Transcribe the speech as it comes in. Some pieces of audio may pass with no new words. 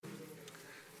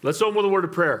Let's open with a word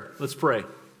of prayer. Let's pray.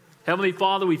 Heavenly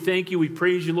Father, we thank you. We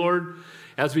praise you, Lord.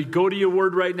 As we go to your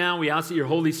word right now, we ask that your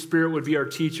Holy Spirit would be our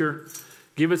teacher.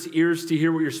 Give us ears to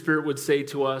hear what your Spirit would say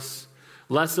to us.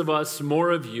 Less of us,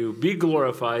 more of you. Be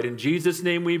glorified. In Jesus'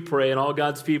 name we pray. And all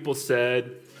God's people said.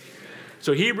 Amen.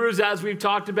 So Hebrews, as we've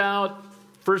talked about,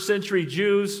 first century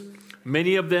Jews,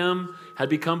 many of them had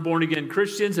become born-again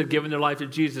Christians, had given their life to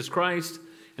Jesus Christ.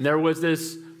 And there was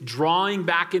this drawing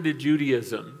back into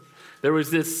Judaism. There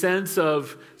was this sense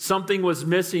of something was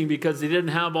missing because they didn't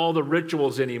have all the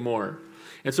rituals anymore.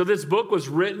 And so this book was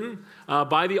written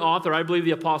by the author, I believe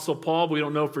the Apostle Paul, but we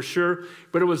don't know for sure.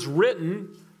 But it was written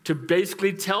to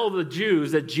basically tell the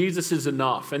Jews that Jesus is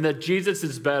enough and that Jesus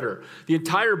is better. The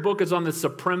entire book is on the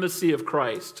supremacy of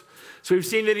Christ. So we've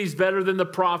seen that he's better than the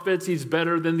prophets, he's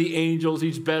better than the angels,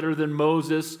 he's better than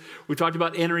Moses. We talked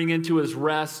about entering into his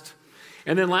rest.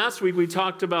 And then last week we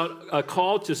talked about a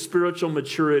call to spiritual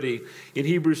maturity in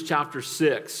Hebrews chapter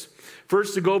 6.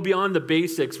 First, to go beyond the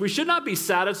basics. We should not be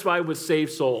satisfied with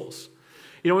saved souls.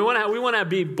 You know, we want to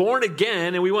be born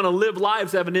again, and we want to live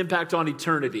lives that have an impact on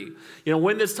eternity. You know,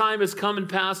 when this time has come and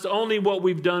passed, only what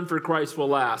we've done for Christ will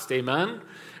last. Amen?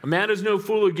 A man is no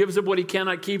fool who gives up what he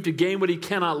cannot keep to gain what he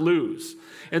cannot lose.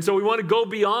 And so we want to go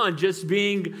beyond just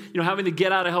being, having the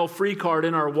get out of hell free card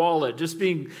in our wallet, just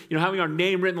being, having our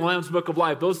name written in the Lamb's Book of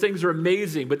Life. Those things are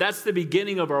amazing, but that's the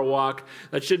beginning of our walk.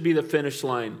 That should be the finish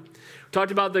line. We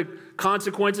talked about the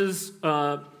consequences,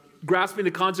 grasping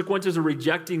the consequences of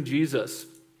rejecting Jesus.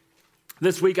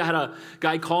 This week I had a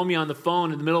guy call me on the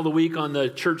phone in the middle of the week on the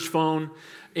church phone.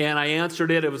 And I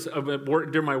answered it. It was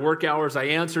during my work hours. I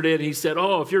answered it. And he said,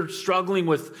 if you're struggling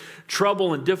with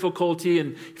trouble and difficulty,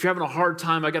 and if you're having a hard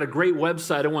time, I got a great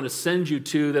website I want to send you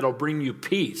to that'll bring you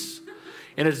peace.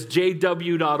 And it's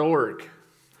jw.org.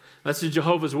 That's the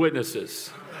Jehovah's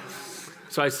Witnesses.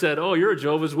 So I said, you're a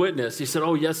Jehovah's Witness. He said,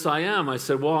 yes, I am. I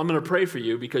said, well, I'm going to pray for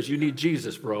you because you need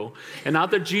Jesus, bro. And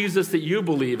not the Jesus that you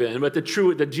believe in, but the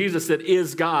Jesus that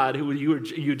is God, who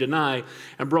you deny.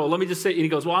 And bro, let me just say, and he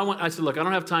goes, I said, look, I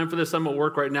don't have time for this. I'm at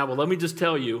work right now, but let me just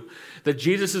tell you that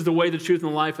Jesus is the way, the truth, and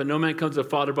the life, and no man comes to the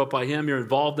Father but by him. You're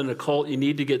involved in a cult. You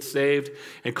need to get saved.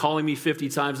 And calling me 50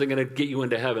 times, I'm going to get you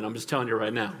into heaven. I'm just telling you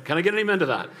right now. Can I get an amen to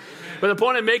that? But the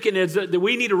point I'm making is that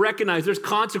we need to recognize there's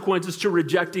consequences to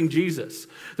rejecting Jesus.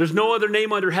 There's no other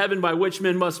name under heaven by which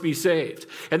men must be saved.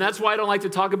 And that's why I don't like to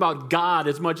talk about God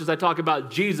as much as I talk about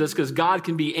Jesus, because God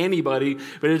can be anybody,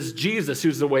 but it's Jesus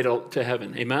who's the way to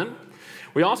heaven. Amen?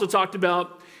 We also talked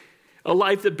about a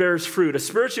life that bears fruit. A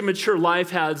spiritually mature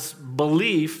life has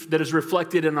belief that is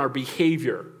reflected in our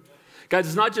behavior. Guys,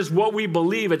 it's not just what we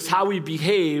believe, it's how we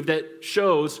behave that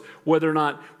shows whether or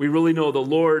not we really know the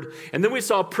Lord. And then we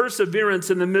saw perseverance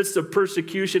in the midst of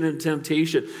persecution and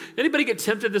temptation. Anybody get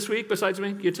tempted this week besides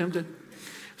me? Get tempted?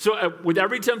 So with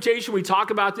every temptation, we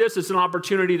talk about this. It's an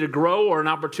opportunity to grow or an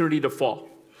opportunity to fall.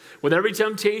 With every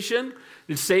temptation,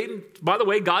 it's Satan. By the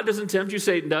way, God doesn't tempt you,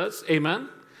 Satan does. Amen?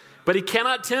 But he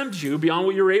cannot tempt you beyond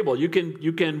what you're able. You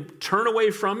can turn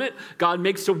away from it. God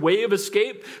makes a way of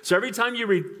escape. So every time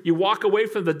you walk away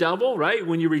from the devil, right,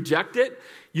 when you reject it,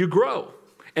 you grow.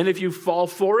 And if you fall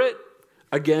for it,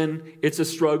 again, it's a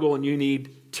struggle and you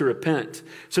need to repent.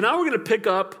 So now we're going to pick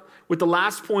up with the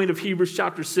last point of Hebrews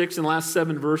chapter 6 and last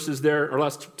 7 verses there, or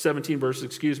last 17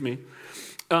 verses,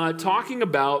 talking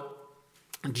about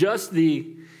just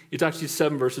it's actually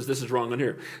 7 verses. This is wrong on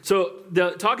here. So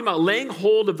talking about laying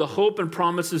hold of the hope and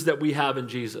promises that we have in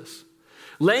Jesus.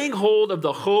 Laying hold of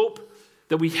the hope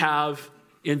that we have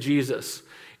in Jesus.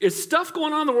 Is stuff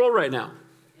going on in the world right now?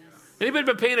 Anybody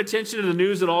been paying attention to the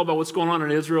news at all about what's going on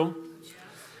in Israel?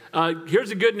 Here's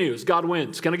the good news. God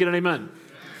wins. Can I get an amen?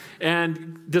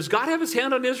 And does God have his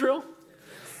hand on Israel?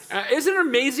 Isn't it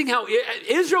amazing how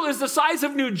Israel is the size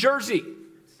of New Jersey?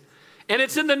 And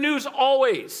it's in the news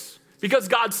always. Because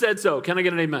God said so. Can I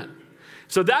get an amen?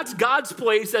 So that's God's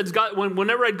place. That's God.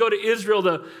 Whenever I'd go to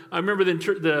Israel, I remember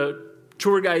the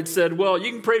tour guide said, well,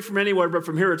 you can pray from anywhere, but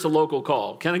from here it's a local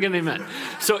call. Can I get an amen?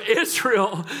 So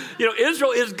Israel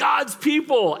is God's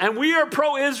people. And we are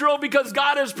pro-Israel because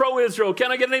God is pro-Israel.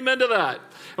 Can I get an amen to that?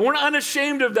 And we're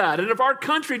unashamed of that. And if our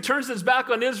country turns its back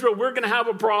on Israel, we're going to have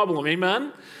a problem.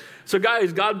 Amen? So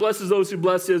guys, God blesses those who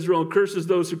bless Israel and curses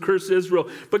those who curse Israel.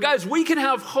 But guys, we can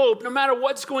have hope no matter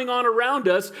what's going on around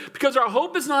us, because our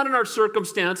hope is not in our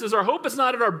circumstances. Our hope is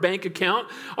not in our bank account.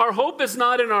 Our hope is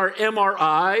not in our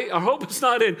MRI. Our hope is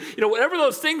not in, whatever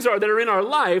those things are that are in our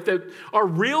life that are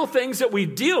real things that we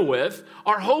deal with.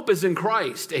 Our hope is in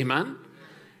Christ. Amen?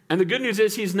 And the good news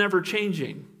is he's never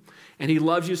changing. And he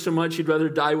loves you so much, he'd rather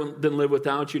die than live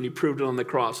without you, and he proved it on the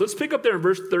cross. So let's pick up there in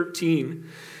verse 13.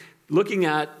 Looking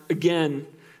at, again,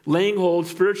 laying hold,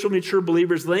 spiritual mature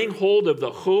believers, laying hold of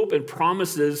the hope and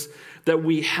promises that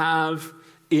we have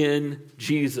in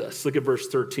Jesus. Look at verse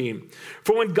 13.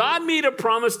 For when God made a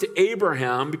promise to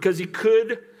Abraham, because he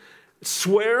could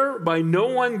swear by no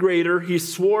one greater, he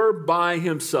swore by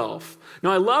himself.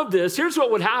 Now I love this. Here's what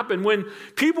would happen when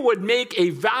people would make a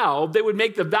vow. They would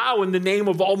make the vow in the name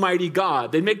of Almighty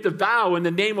God. They'd make the vow in the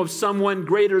name of someone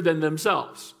greater than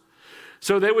themselves.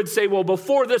 So they would say, well,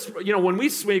 before this, when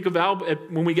we make a vow,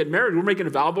 when we get married, we're making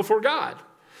a vow before God.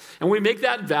 And we make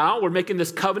that vow, we're making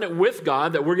this covenant with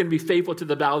God that we're going to be faithful to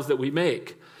the vows that we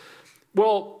make.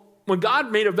 Well, when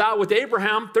God made a vow with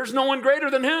Abraham, there's no one greater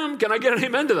than him. Can I get an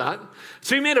amen to that?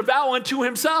 So he made a vow unto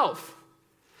himself.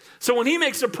 So when he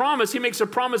makes a promise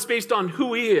based on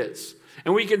who he is.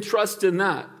 And we can trust in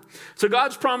that. So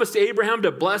God's promised to Abraham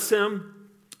to bless him,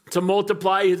 to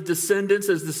multiply his descendants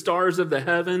as the stars of the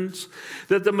heavens,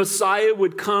 that the Messiah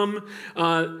would come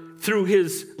through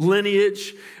his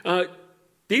lineage.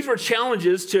 These were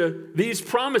challenges to these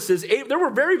promises. There were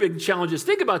very big challenges.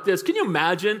 Think about this. Can you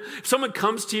imagine if someone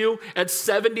comes to you at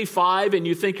 75 and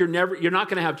you think you're not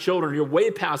going to have children, you're way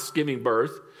past giving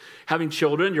birth, having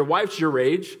children, your wife's your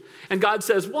age, and God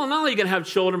says, well, not only are you going to have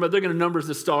children, but they're going to number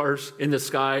the stars in the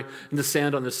sky and the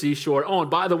sand on the seashore. Oh,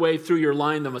 and by the way, through your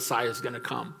line, the Messiah is going to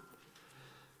come.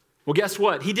 Well, guess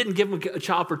what? He didn't give him a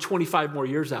child for 25 more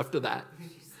years after that.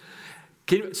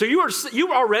 So you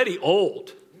were already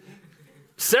old.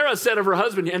 Sarah said of her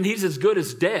husband, and he's as good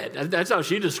as dead. That's how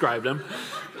she described him.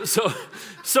 So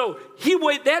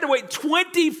they had to wait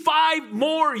 25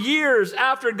 more years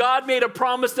after God made a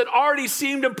promise that already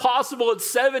seemed impossible at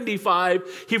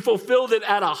 75. He fulfilled it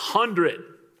at 100.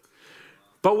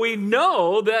 But we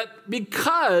know that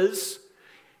because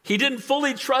he didn't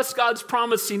fully trust God's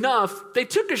promise enough, they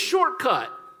took a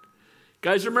shortcut.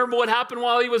 Guys, remember what happened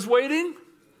while he was waiting?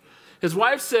 His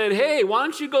wife said, hey, why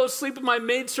don't you go sleep with my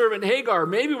maidservant Hagar?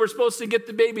 Maybe we're supposed to get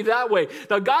the baby that way.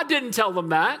 Now, God didn't tell them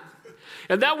that.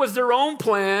 And that was their own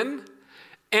plan.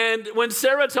 And when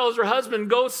Sarah tells her husband,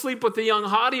 go sleep with the young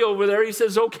hottie over there, he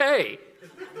says, okay.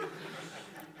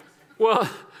 Well,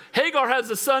 Hagar has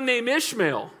a son named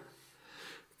Ishmael.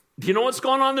 Do you know what's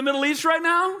going on in the Middle East right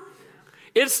now?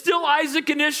 It's still Isaac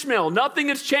and Ishmael. Nothing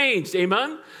has changed.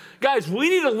 Amen? Guys, we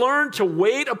need to learn to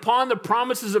wait upon the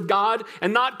promises of God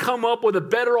and not come up with a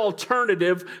better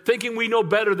alternative thinking we know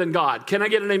better than God. Can I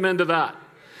get an amen to that?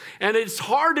 And it's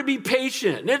hard to be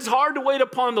patient. And it's hard to wait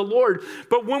upon the Lord.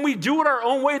 But when we do it our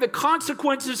own way, the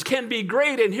consequences can be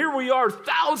great. And here we are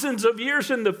thousands of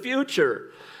years in the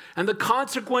future. And the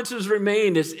consequences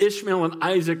remain as Ishmael and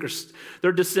Isaac,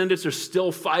 their descendants, are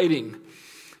still fighting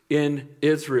in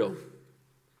Israel.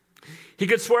 He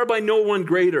could swear by no one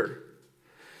greater.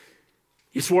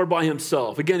 He swore by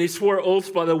himself. Again, he swore oaths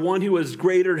by the one who is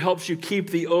greater. It helps you keep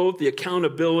the oath, the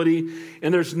accountability,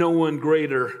 and there's no one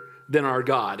greater than our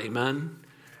God. Amen?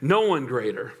 No one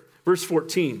greater. Verse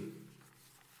 14.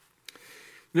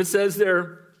 And it says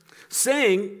there,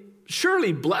 saying,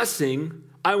 surely blessing,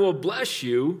 I will bless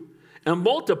you, and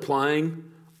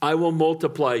multiplying, I will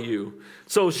multiply you.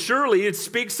 So surely it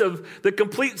speaks of the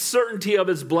complete certainty of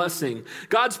his blessing.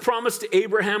 God's promise to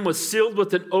Abraham was sealed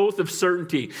with an oath of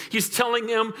certainty. He's telling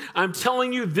him, I'm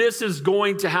telling you this is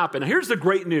going to happen. Now, here's the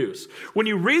great news. When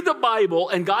you read the Bible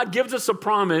and God gives us a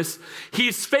promise,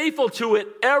 he's faithful to it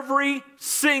every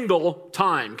single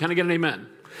time. Can I get an amen?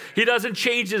 He doesn't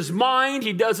change his mind.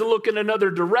 He doesn't look in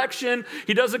another direction.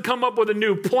 He doesn't come up with a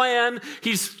new plan.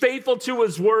 He's faithful to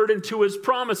his word and to his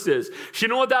promises. So you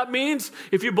know what that means?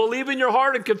 If you believe in your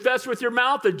heart and confess with your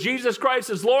mouth that Jesus Christ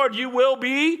is Lord, you will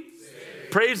be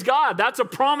saved. Praise God. That's a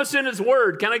promise in his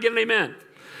word. Can I get an amen?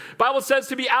 Bible says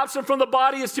to be absent from the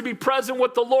body is to be present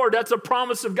with the Lord. That's a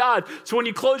promise of God. So when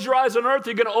you close your eyes on earth,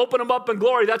 you're going to open them up in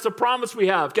glory. That's a promise we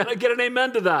have. Can I get an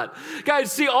amen to that?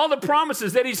 Guys, see all the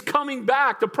promises that he's coming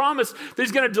back, the promise that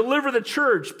he's going to deliver the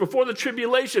church before the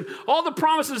tribulation, all the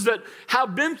promises that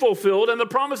have been fulfilled and the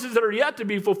promises that are yet to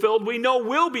be fulfilled, we know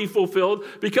will be fulfilled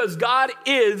because God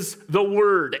is the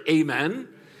Word. Amen.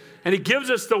 And he gives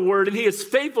us the Word and he is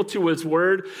faithful to his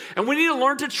Word. And we need to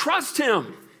learn to trust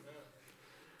him.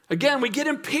 Again, we get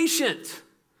impatient.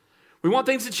 We want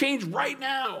things to change right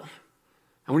now.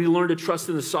 And we need to learn to trust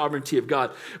in the sovereignty of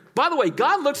God. By the way,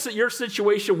 God looks at your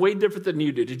situation way different than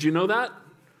you do. Did you know that?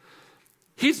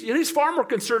 He's far more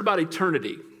concerned about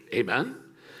eternity. Amen?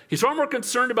 He's far more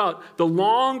concerned about the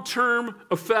long-term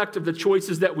effect of the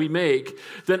choices that we make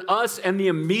than us and the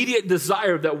immediate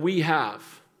desire that we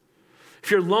have.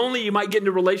 If you're lonely, you might get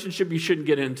into a relationship you shouldn't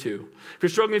get into. If you're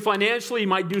struggling financially, you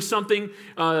might do something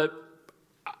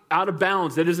out of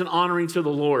bounds that isn't honoring to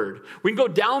the Lord. We can go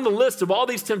down the list of all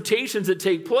these temptations that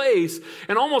take place,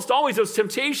 and almost always those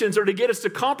temptations are to get us to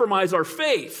compromise our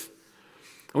faith.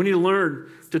 And we need to learn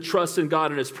to trust in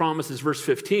God and his promises, verse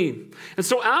 15. And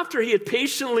so after he had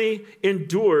patiently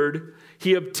endured,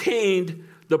 he obtained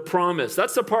the promise.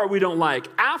 That's the part we don't like.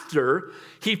 After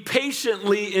he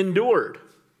patiently endured.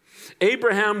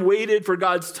 Abraham waited for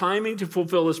God's timing to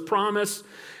fulfill his promise.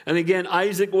 And again,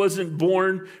 Isaac wasn't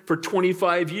born for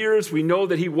 25 years. We know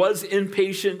that he was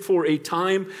impatient for a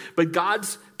time, but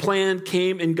God's plan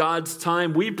came in God's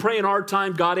time. We pray in our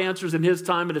time, God answers in his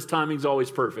time, and his timing is always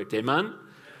perfect. Amen?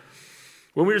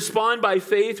 When we respond by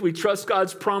faith, we trust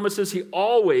God's promises. He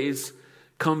always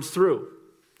comes through.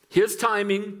 His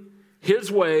timing,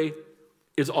 his way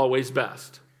is always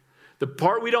best.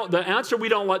 The answer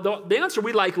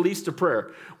we like least to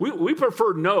prayer. We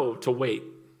prefer no to wait.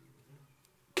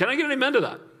 Can I get an amen to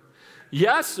that?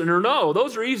 Yes or no,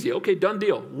 those are easy. Okay, done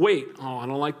deal. Wait. Oh, I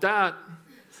don't like that.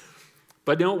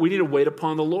 But no, we need to wait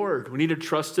upon the Lord. We need to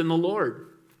trust in the Lord.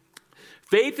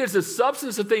 Faith is the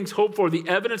substance of things hoped for, the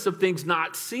evidence of things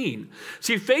not seen.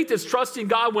 See, faith is trusting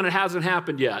God when it hasn't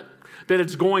happened yet, that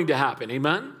it's going to happen.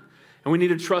 Amen? And we need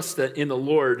to trust that in the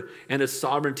Lord and his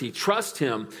sovereignty. Trust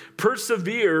him.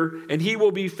 Persevere, and he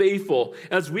will be faithful.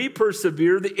 As we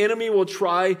persevere, the enemy will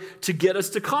try to get us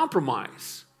to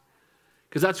compromise.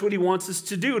 Because that's what he wants us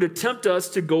to do, to tempt us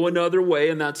to go another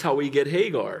way, and that's how we get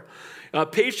Hagar.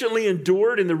 Patiently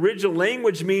endured in the original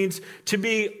language means to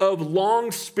be of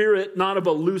long spirit, not of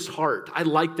a loose heart. I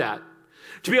like that.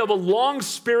 To be of a long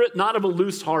spirit, not of a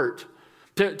loose heart.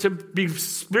 To be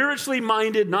spiritually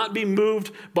minded, not be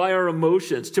moved by our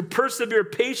emotions. To persevere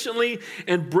patiently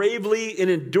and bravely in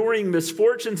enduring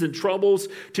misfortunes and troubles.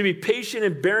 To be patient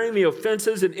in bearing the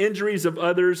offenses and injuries of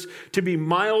others. To be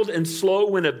mild and slow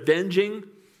when avenging.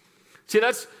 See,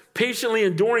 that's patiently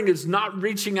enduring is not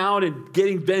reaching out and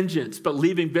getting vengeance, but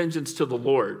leaving vengeance to the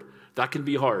Lord. That can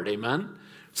be hard, amen?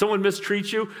 Someone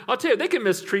mistreats you. I'll tell you, they can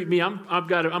mistreat me.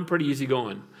 I'm pretty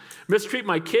easygoing. Mistreat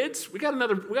my kids. We got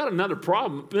another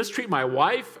problem. Mistreat my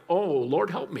wife. Oh, Lord,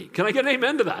 help me. Can I get an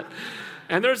amen to that?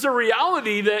 And there's a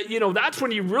reality that, that's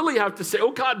when you really have to say,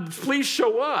 oh, God, please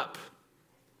show up.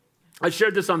 I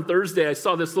shared this on Thursday. I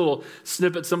saw this little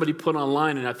snippet somebody put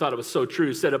online, and I thought it was so true.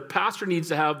 It said, a pastor needs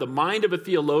to have the mind of a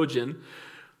theologian,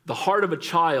 the heart of a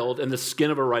child, and the skin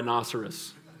of a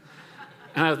rhinoceros.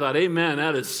 And I thought, amen,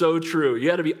 that is so true. You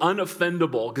got to be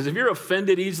unoffendable, because if you're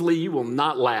offended easily, you will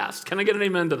not last. Can I get an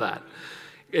amen to that?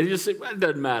 And you just say, well, it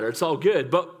doesn't matter. It's all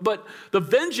good. But the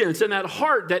vengeance and that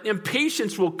heart, that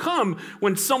impatience will come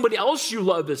when somebody else you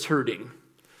love is hurting.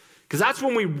 Because that's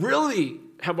when we really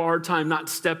have a hard time not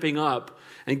stepping up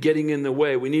and getting in the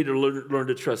way. We need to learn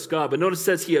to trust God. But notice it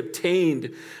says he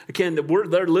obtained. Again, the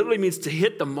word there literally means to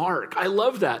hit the mark. I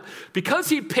love that. Because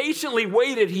he patiently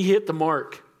waited, he hit the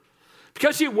mark.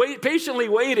 Because he patiently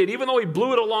waited, even though he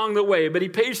blew it along the way, but he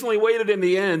patiently waited in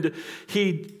the end,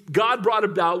 God brought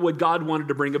about what God wanted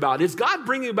to bring about. Is God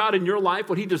bringing about in your life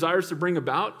what he desires to bring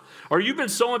about? Are you been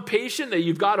so impatient that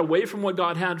you've got away from what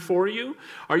God had for you?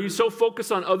 Are you so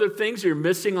focused on other things that you're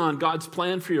missing on God's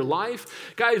plan for your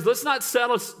life? Guys, let's not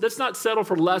settle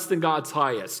for less than God's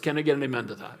highest. Can I get an amen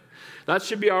to that? That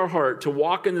should be our heart, to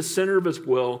walk in the center of his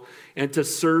will and to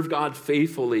serve God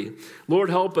faithfully. Lord,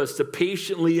 help us to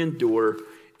patiently endure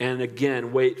and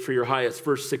again wait for your highest.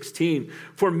 Verse 16,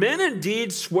 for men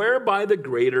indeed swear by the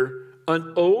greater,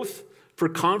 an oath for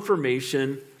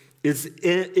confirmation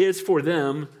is for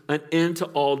them an end to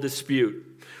all dispute.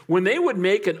 When they would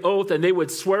make an oath and they would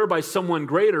swear by someone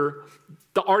greater,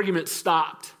 the argument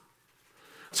stopped.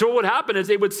 So what would happen is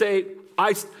they would say,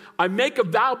 I make a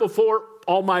vow before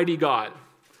Almighty God.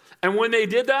 And when they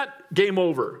did that, game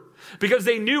over. Because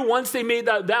they knew once they made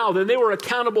that vow, then they were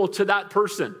accountable to that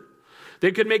person.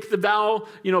 They could make the vow,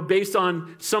 based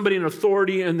on somebody in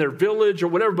authority in their village or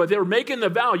whatever, but they were making the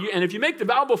vow. And if you make the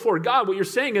vow before God, what you're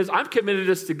saying is, I've committed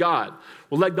this to God.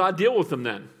 Well, let God deal with them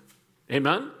then.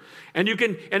 Amen? And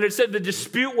it said the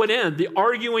dispute would end, the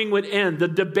arguing would end, the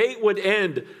debate would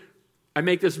end. I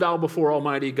make this vow before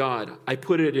Almighty God. I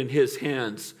put it in his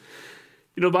hands.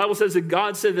 The Bible says that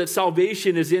God said that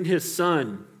salvation is in his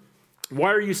Son.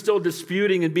 Why are you still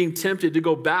disputing and being tempted to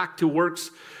go back to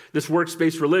this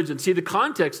works-based religion? See, the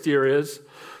context here is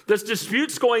there's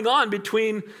disputes going on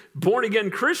between born-again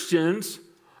Christians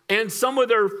and some of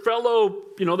their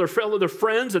their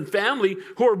friends and family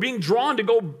who are being drawn to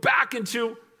go back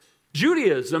into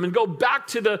Judaism and go back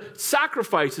to the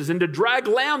sacrifices and to drag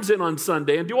lambs in on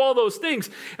Sunday and do all those things.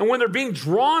 And when they're being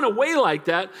drawn away like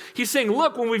that, he's saying,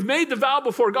 look, when we've made the vow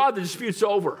before God, the dispute's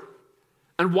over.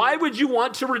 And why would you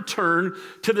want to return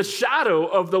to the shadow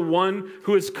of the one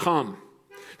who has come?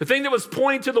 The thing that was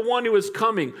pointing to the one who is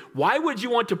coming. Why would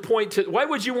you want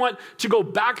to go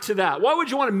back to that? Why would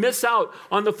you want to miss out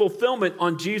on the fulfillment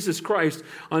on Jesus Christ,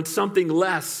 on something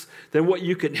less than what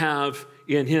you can have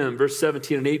in him? Verse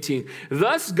 17 and 18.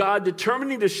 Thus God,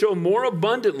 determining to show more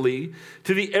abundantly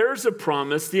to the heirs of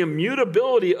promise the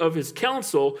immutability of his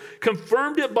counsel,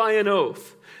 confirmed it by an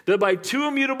oath, that by two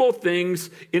immutable things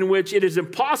in which it is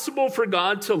impossible for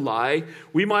God to lie,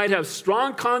 we might have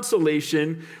strong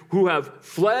consolation who have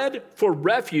fled for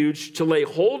refuge to lay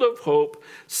hold of hope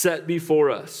set before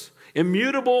us.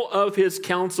 Immutable of his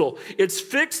counsel. It's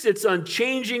fixed, it's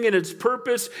unchanging in its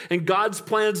purpose, and God's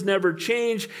plans never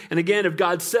change. And again, if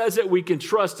God says it, we can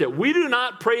trust it. We do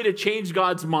not pray to change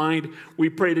God's mind, we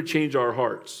pray to change our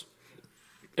hearts.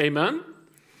 Amen?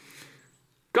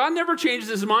 God never changes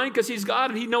his mind because he's God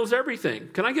and he knows everything.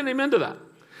 Can I get an amen to that?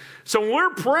 So when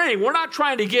we're praying, we're not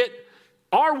trying to get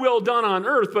our will done on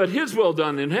earth, but his will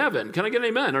done in heaven. Can I get an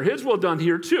amen? Or his will done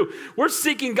here too. We're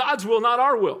seeking God's will, not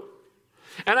our will.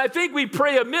 And I think we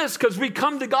pray amiss because we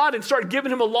come to God and start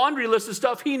giving him a laundry list of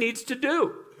stuff he needs to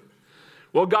do.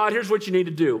 Well, God, here's what you need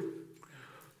to do.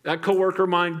 That coworker of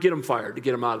mine, get them fired to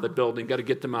get them out of the building. Got to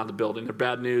get them out of the building. They're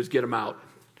bad news. Get them out.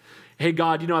 Hey,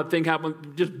 God, you know that thing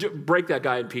happened? Just break that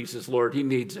guy in pieces, Lord. He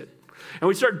needs it. And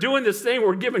we start doing this thing.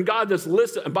 We're giving God this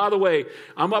list. And by the way,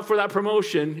 I'm up for that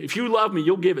promotion. If you love me,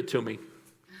 you'll give it to me.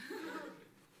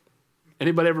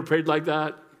 Anybody ever prayed like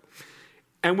that?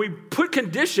 And we put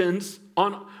conditions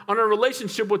on our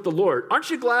relationship with the Lord.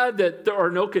 Aren't you glad that there are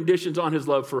no conditions on his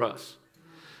love for us?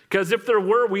 Because if there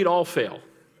were, we'd all fail.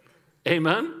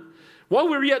 Amen? While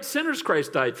we were yet sinners,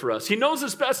 Christ died for us. He knows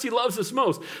us best. He loves us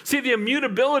most. See the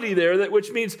immutability there,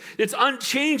 which means it's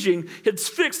unchanging. It's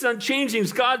fixed, unchanging.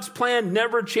 God's plan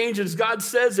never changes. God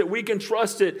says that we can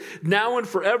trust it now and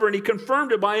forever, and he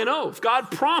confirmed it by an oath.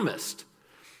 God promised,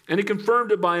 and he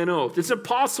confirmed it by an oath. It's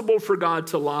impossible for God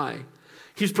to lie.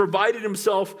 He's provided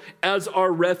himself as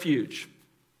our refuge.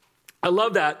 I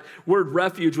love that word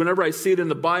refuge. Whenever I see it in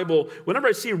the Bible, whenever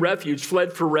I see refuge,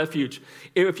 fled for refuge.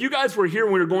 If you guys were here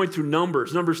when we were going through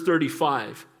Numbers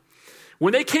 35,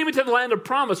 when they came into the land of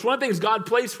promise, one of the things God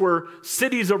placed were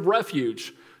cities of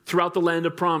refuge throughout the land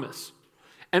of promise.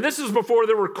 And this is before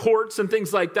there were courts and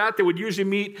things like that. They would usually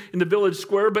meet in the village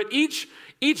square, but each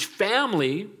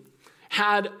family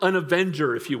had an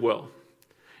avenger, if you will.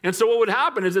 And so what would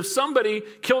happen is if somebody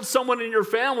killed someone in your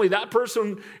family, that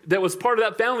person that was part of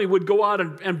that family would go out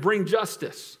and bring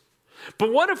justice.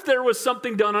 But what if there was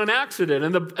something done on accident?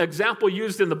 And the example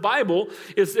used in the Bible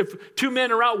is if two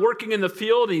men are out working in the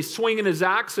field and he's swinging his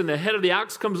axe and the head of the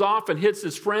axe comes off and hits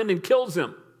his friend and kills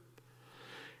him.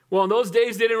 Well, in those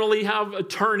days, they didn't really have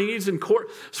attorneys and court.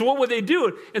 So what would they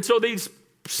do? And so these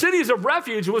cities of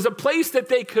refuge was a place that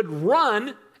they could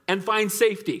run and find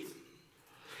safety.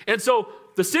 And so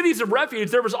the cities of refuge,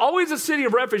 there was always a city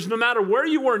of refuge, no matter where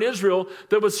you were in Israel,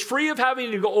 that was free of having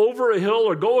to go over a hill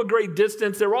or go a great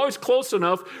distance. They were always close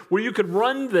enough where you could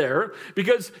run there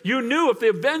because you knew if the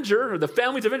avenger or the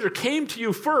family's avenger came to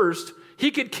you first,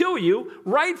 he could kill you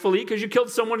rightfully because you killed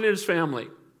someone in his family.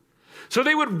 So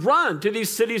they would run to these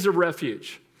cities of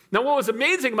refuge. Now, what was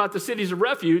amazing about the cities of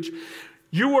refuge,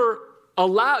 you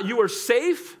were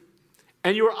safe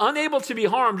and you were unable to be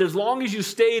harmed as long as you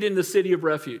stayed in the city of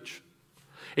refuge.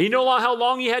 And you know how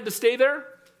long he had to stay there?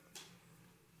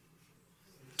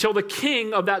 Till the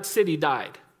king of that city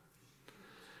died.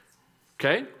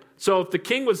 Okay? So if the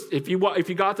king was, if you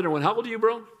got there and went, how old are you,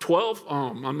 bro? 12?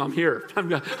 I'm here.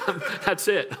 That's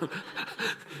it.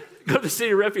 Go to the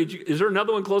city of refuge. Is there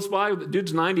another one close by? The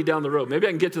dude's 90 down the road. Maybe I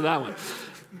can get to that one.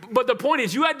 But the point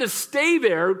is, you had to stay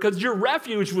there because your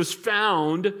refuge was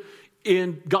found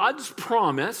in God's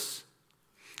promise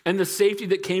and the safety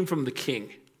that came from the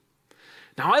king.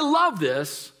 Now, I love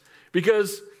this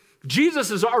because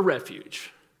Jesus is our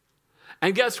refuge.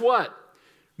 And guess what?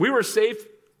 We were safe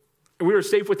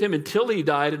with him until he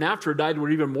died, and after he died,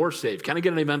 we're even more safe. Can I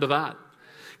get an amen to that?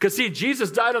 Because, see, Jesus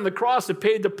died on the cross and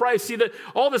paid the price. See, that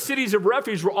all the cities of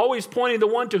refuge were always pointing to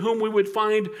one to whom we would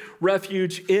find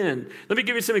refuge in. Let me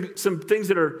give you some things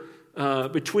that are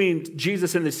between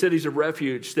Jesus and the cities of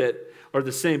refuge that are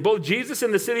the same. Both Jesus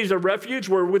and the cities of refuge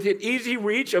were within easy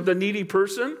reach of the needy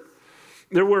person.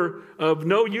 They were of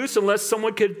no use unless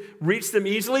someone could reach them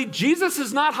easily. Jesus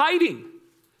is not hiding.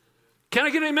 Can I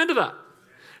get an amen to that?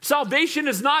 Salvation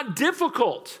is not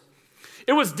difficult.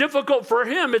 It was difficult for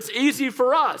him. It's easy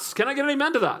for us. Can I get an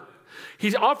amen to that?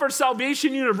 He's offered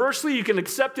salvation universally. You can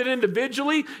accept it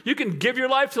individually. You can give your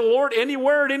life to the Lord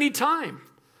anywhere at any time.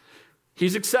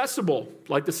 He's accessible,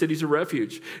 like the cities of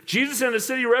refuge. Jesus and the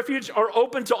city of refuge are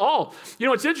open to all. You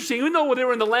know, it's interesting. Even though they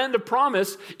were in the land of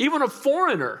promise, even a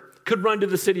foreigner could run to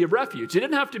the city of refuge. It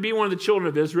didn't have to be one of the children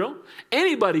of Israel.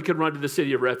 Anybody could run to the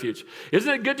city of refuge.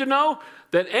 Isn't it good to know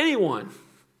that anyone,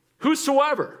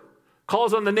 whosoever,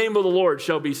 calls on the name of the Lord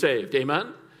shall be saved?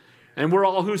 Amen? And we're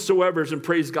all whosoevers, and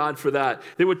praise God for that.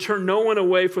 They would turn no one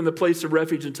away from the place of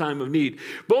refuge in time of need.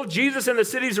 Both Jesus and the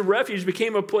cities of refuge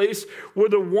became a place where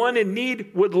the one in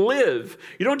need would live.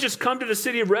 You don't just come to the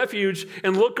city of refuge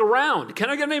and look around. Can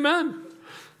I get an amen?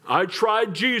 I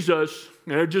tried Jesus,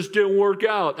 and it just didn't work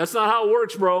out. That's not how it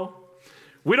works, bro.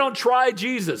 We don't try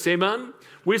Jesus, amen?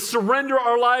 We surrender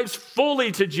our lives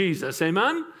fully to Jesus,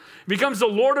 amen? He becomes the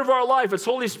Lord of our life. His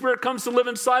Holy Spirit comes to live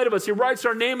inside of us. He writes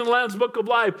our name in the Lamb's Book of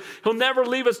Life. He'll never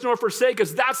leave us nor forsake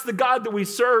us. That's the God that we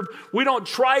serve. We don't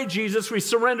try Jesus. We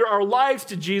surrender our lives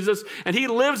to Jesus, and he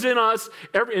lives in us.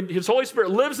 And his Holy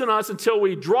Spirit lives in us until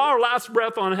we draw our last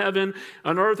breath on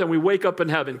earth, and we wake up in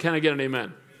heaven. Can I get an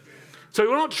amen? So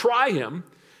we don't try him.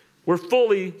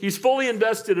 He's fully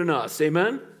invested in us.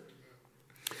 Amen?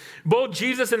 Both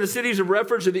Jesus and the cities of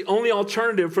refuge are the only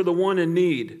alternative for the one in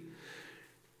need.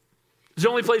 It's the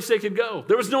only place they could go.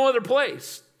 There was no other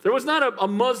place. There was not a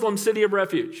Muslim city of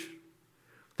refuge.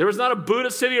 There was not a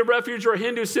Buddhist city of refuge or a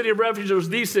Hindu city of refuge. There was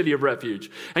the city of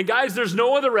refuge. And guys, there's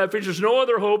no other refuge. There's no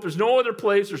other hope. There's no other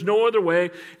place. There's no other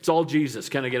way. It's all Jesus.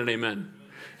 Can I get an amen?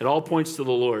 It all points to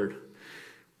the Lord.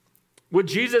 With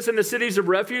Jesus in the cities of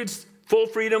refuge, full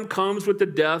freedom comes with the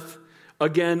death.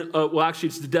 Again,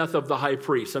 it's the death of the high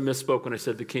priest. I misspoke when I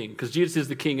said the king, because Jesus is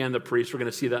the king and the priest. We're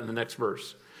going to see that in the next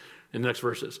verse. In the next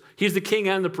verses. He's the king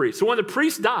and the priest. So when the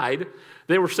priest died,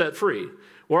 they were set free.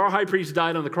 Well, our high priest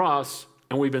died on the cross,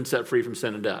 and we've been set free from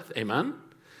sin and death. Amen?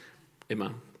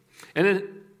 Amen. And then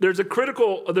there's a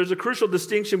crucial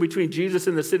distinction between Jesus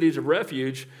and the cities of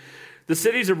refuge. The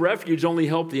cities of refuge only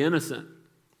help the innocent.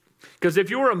 Because if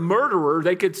you were a murderer,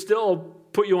 they could still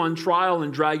put you on trial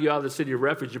and drag you out of the city of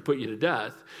refuge and put you to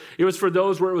death. It was for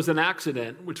those where it was an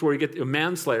accident, which is where you get a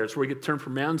manslayer. It's where you get the term for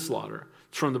manslaughter.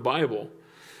 It's from the Bible.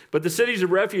 But the cities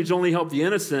of refuge only help the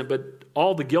innocent, but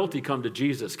all the guilty come to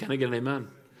Jesus. Can I get an amen?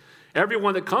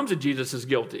 Everyone that comes to Jesus is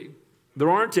guilty. There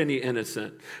aren't any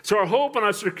innocent. So our hope and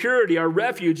our security, our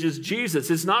refuge is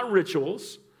Jesus. It's not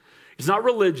rituals. It's not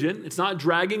religion. It's not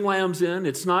dragging lambs in.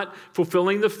 It's not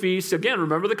fulfilling the feast. Again,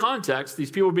 remember the context. These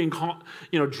people are being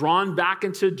drawn back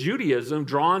into Judaism,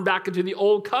 drawn back into the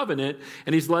old covenant,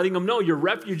 and he's letting them know your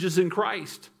refuge is in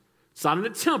Christ. It's not in a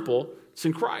temple. It's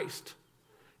in Christ.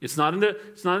 It's not in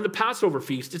the Passover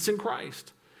feast. It's in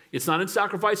Christ. It's not in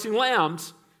sacrificing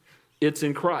lambs. It's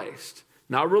in Christ.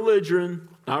 Not religion,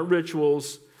 not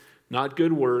rituals, not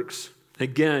good works.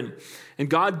 Again, and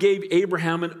God gave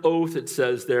Abraham an oath, it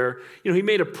says there. He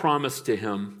made a promise to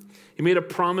him. He made a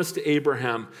promise to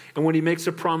Abraham. And when he makes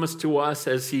a promise to us,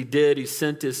 as he did, he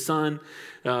sent his son,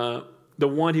 the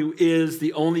one who is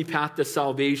the only path to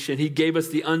salvation. He gave us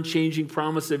the unchanging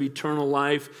promise of eternal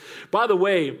life. By the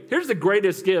way, here's the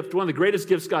greatest gift, one of the greatest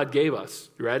gifts God gave us.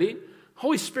 You ready?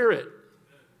 Holy Spirit.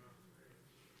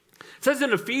 It says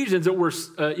in Ephesians that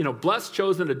we're blessed,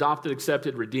 chosen, adopted,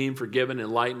 accepted, redeemed, forgiven,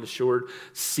 enlightened, assured,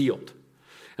 sealed.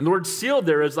 And the word sealed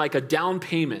there is like a down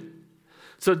payment.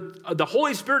 So the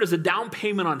Holy Spirit is a down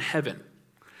payment on heaven.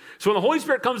 So when the Holy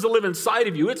Spirit comes to live inside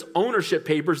of you, it's ownership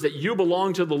papers that you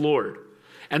belong to the Lord.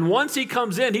 And once he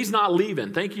comes in, he's not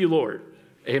leaving. Thank you, Lord.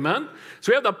 Amen?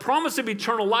 So we have the promise of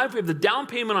eternal life. We have the down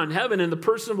payment on heaven in the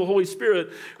person of the Holy Spirit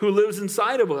who lives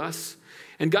inside of us.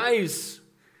 And guys,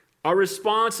 our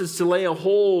response is to lay a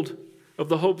hold of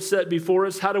the hope set before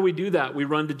us. How do we do that? We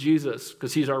run to Jesus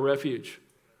because he's our refuge.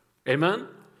 Amen?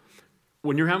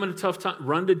 When you're having a tough time,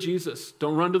 run to Jesus.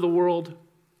 Don't run to the world.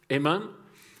 Amen?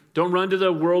 Don't run to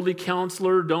the worldly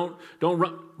counselor. Don't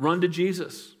run to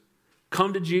Jesus.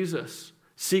 Come to Jesus.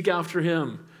 Seek after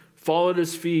him. Fall at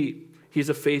his feet. He's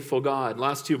a faithful God.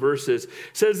 Last two verses. It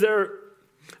says there,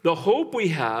 the hope we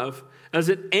have as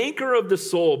an anchor of the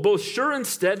soul, both sure and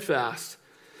steadfast,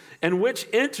 and which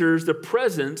enters the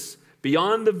presence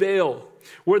beyond the veil,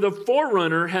 where the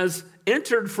forerunner has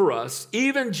entered for us,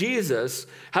 even Jesus,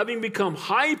 having become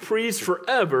high priest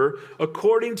forever,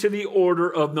 according to the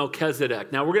order of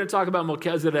Melchizedek. Now, we're going to talk about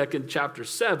Melchizedek in chapter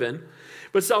 7,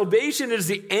 but salvation is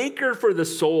the anchor for the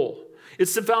soul.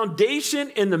 It's the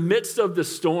foundation in the midst of the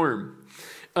storm.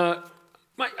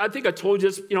 I think I told you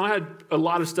this, I had a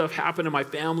lot of stuff happen in my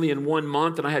family in 1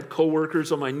 month, and I had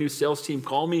coworkers on my new sales team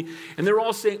call me, and they were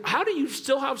all saying, how do you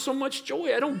still have so much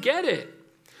joy? I don't get it.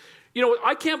 You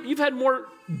know, you've had more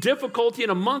difficulty in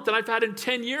a month than I've had in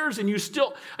 10 years, and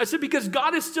I said, because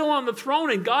God is still on the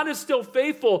throne, and God is still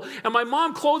faithful, and my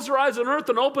mom closed her eyes on earth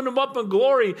and opened them up in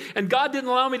glory, and God didn't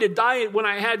allow me to die when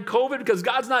I had COVID because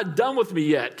God's not done with me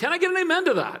yet. Can I get an amen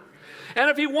to that? And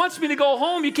if he wants me to go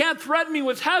home, you can't threaten me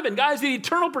with heaven. Guys, the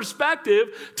eternal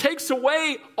perspective takes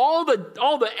away all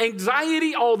the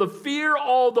anxiety, all the fear,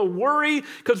 all the worry,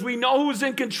 because we know who's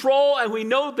in control, and we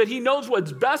know that he knows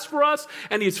what's best for us,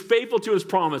 and he's faithful to his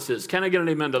promises. Can I get an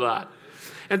amen to that?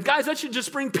 And guys, that should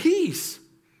just bring peace.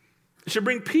 It should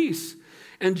bring peace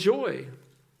and joy.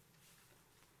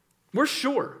 We're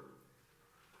sure.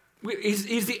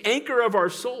 He's the anchor of our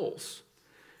souls.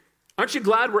 Aren't you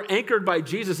glad we're anchored by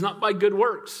Jesus, not by good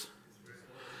works?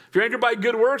 If you're anchored by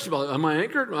good works, you're like, am I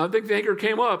anchored? I think the anchor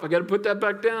came up. I got to put that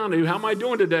back down. How am I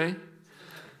doing today?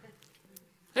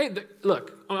 Hey,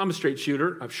 look, I'm a straight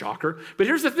shooter. I'm a shocker. But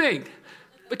here's the thing.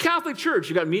 The Catholic Church,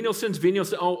 you got venial sins.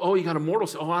 Oh, you got immortal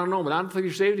sins. Oh, I don't know, but I don't think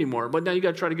you're saved anymore. But now you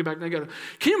got to try to get back. Can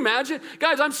you imagine?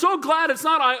 Guys, I'm so glad it's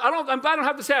not, I'm glad I don't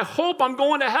have to say, I hope I'm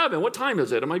going to heaven. What time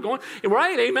is it? Am I going?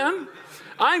 Right, amen?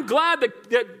 I'm glad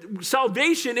that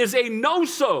salvation is a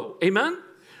no-so, amen?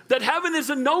 That heaven is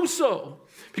a no-so.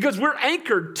 Because we're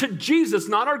anchored to Jesus,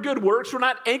 not our good works. We're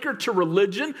not anchored to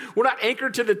religion. We're not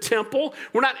anchored to the temple.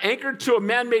 We're not anchored to a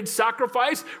man-made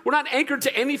sacrifice. We're not anchored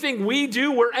to anything we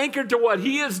do. We're anchored to what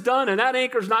he has done, and that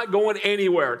anchor's not going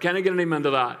anywhere. Can I get an amen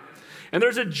to that? And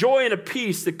there's a joy and a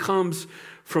peace that comes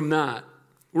from that.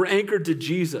 We're anchored to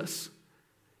Jesus.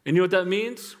 And you know what that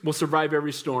means? We'll survive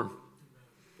every storm.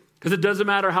 Because it doesn't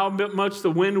matter how much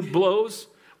the wind blows,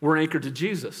 we're anchored to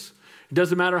Jesus. It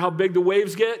doesn't matter how big the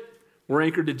waves get, we're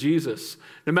anchored to Jesus.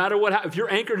 No matter what, if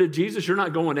you're anchored to Jesus, you're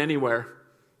not going anywhere.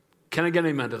 Can I get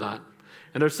an amen to that?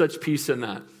 And there's such peace in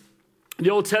that. The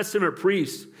Old Testament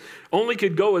priests only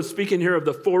could go, as speaking here of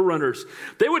the forerunners,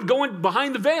 they would go in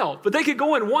behind the veil, but they could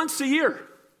go in once a year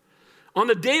on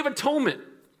the Day of Atonement.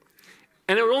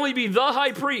 And it would only be the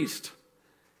high priest.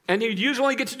 And he'd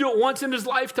usually get to do it once in his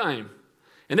lifetime.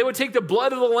 And they would take the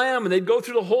blood of the lamb and they'd go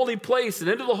through the holy place and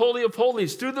into the Holy of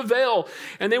Holies through the veil.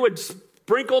 And they would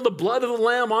sprinkle the blood of the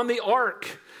lamb on the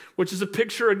ark, which is a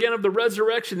picture again of the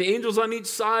resurrection, the angels on each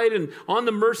side and on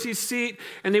the mercy seat.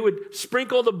 And they would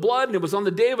sprinkle the blood, and it was on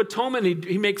the Day of Atonement.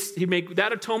 He'd make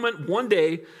that atonement one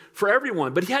day for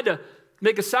everyone. But he had to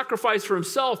make a sacrifice for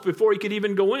himself before he could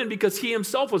even go in, because he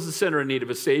himself was the sinner in need of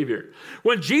a Savior.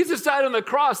 When Jesus died on the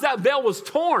cross, that veil was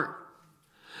torn.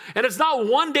 And it's not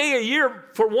one day a year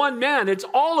for one man. It's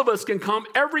all of us can come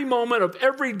every moment of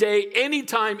every day,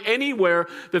 anytime, anywhere,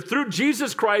 that through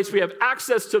Jesus Christ we have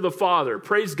access to the Father.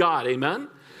 Praise God, amen?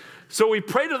 So we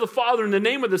pray to the Father in the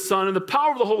name of the Son and the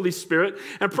power of the Holy Spirit,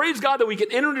 and praise God that we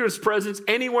can enter into his presence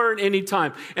anywhere and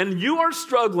anytime. And you are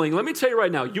struggling, let me tell you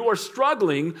right now, you are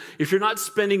struggling if you're not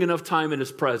spending enough time in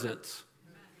his presence.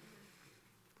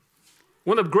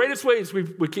 One of the greatest ways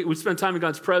we spend time in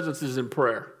God's presence is in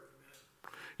prayer.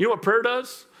 You know what prayer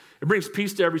does? It brings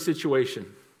peace to every situation.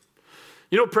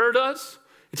 You know what prayer does?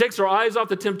 It takes our eyes off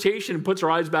the temptation and puts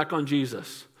our eyes back on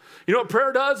Jesus. You know what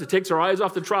prayer does? It takes our eyes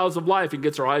off the trials of life and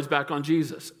gets our eyes back on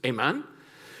Jesus. Amen?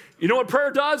 You know what prayer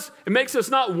does? It makes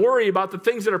us not worry about the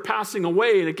things that are passing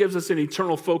away, and it gives us an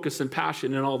eternal focus and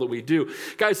passion in all that we do.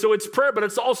 Guys, so it's prayer, but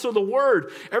it's also the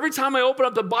word. Every time I open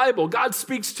up the Bible, God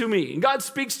speaks to me, and God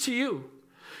speaks to you.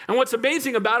 And what's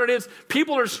amazing about it is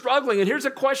people are struggling. And here's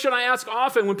a question I ask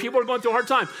often when people are going through a hard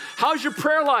time. How's your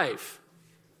prayer life?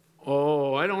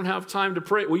 Oh, I don't have time to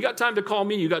pray. Well, you got time to call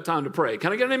me. You got time to pray.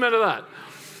 Can I get an amen to that?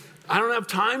 I don't have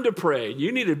time to pray.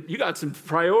 You got some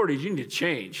priorities you need to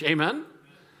change. Amen?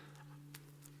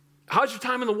 How's your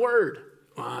time in the Word?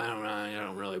 Well, I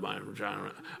don't really mind.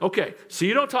 Okay, so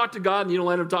you don't talk to God and you don't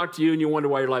let him talk to you and you wonder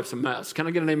why your life's a mess. Can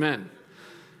I get an amen?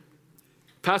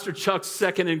 Pastor Chuck's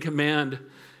second in command,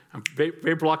 I'm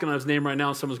very blocking on his name right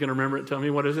now. Someone's going to remember it. Tell me,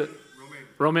 what is it?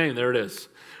 Romaine, there it is.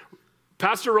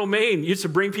 Pastor Romaine used to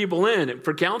bring people in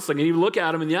for counseling, and he would look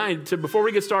at them in the eye and say, before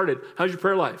we get started, how's your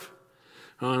prayer life?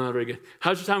 Oh, not very good.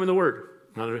 How's your time in the Word?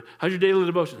 How's your daily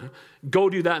devotion? Go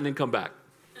do that and then come back.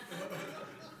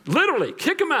 Literally,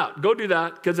 kick him out. Go do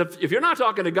that, because if you're not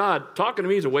talking to God, talking to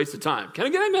me is a waste of time. Can I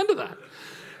get amen to that?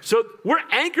 So we're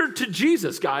anchored to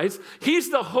Jesus, guys. He's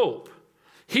the hope.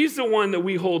 He's the one that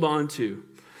we hold on to.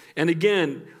 And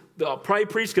again, the high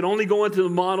priest could only go into the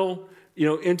model,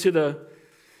 into the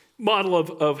model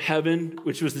of heaven,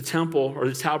 which was the temple or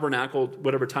the tabernacle,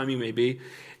 whatever time you may be.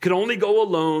 Could only go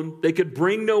alone. They could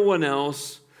bring no one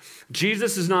else.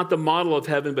 Jesus is not the model of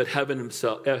heaven, but heaven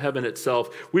itself.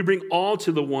 We bring all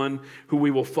to the one who we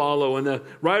will follow. And the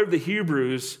writer of the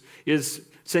Hebrews is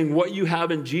saying what you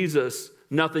have in Jesus,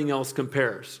 nothing else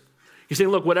compares. He's saying,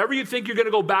 look, whatever you think you're going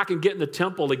to go back and get in the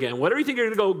temple again, whatever you think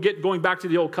you're going to go get going back to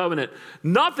the old covenant,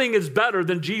 nothing is better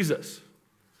than Jesus.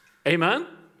 Amen?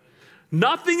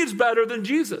 Nothing is better than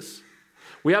Jesus.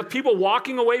 We have people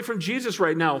walking away from Jesus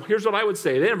right now. Here's what I would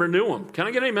say. They never knew him. Can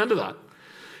I get an amen to that?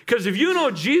 Because if you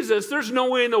know Jesus, there's no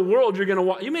way in the world you're going to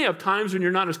walk. You may have times when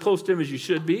you're not as close to him as you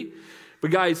should be. But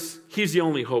guys, he's the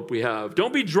only hope we have.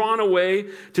 Don't be drawn away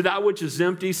to that which is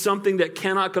empty, something that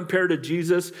cannot compare to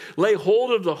Jesus. Lay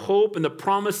hold of the hope and the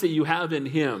promise that you have in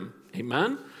him.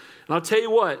 Amen? And I'll tell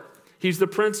you what, he's the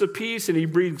Prince of Peace, and he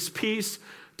brings peace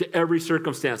to every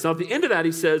circumstance. Now, at the end of that,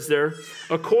 he says there,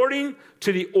 according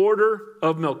to the order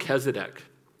of Melchizedek.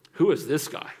 Who is this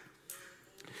guy?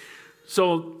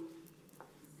 So,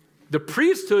 the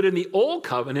priesthood in the old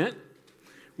covenant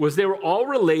was they were all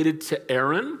related to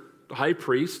Aaron, the high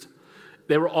priest.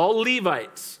 They were all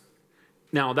Levites.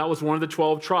 Now, that was one of the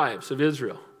 12 tribes of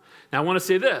Israel. Now, I want to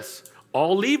say this.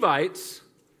 All Levites,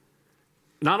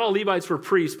 not all Levites were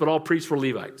priests, but all priests were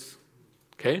Levites.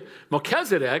 Okay?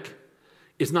 Melchizedek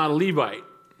is not a Levite,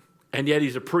 and yet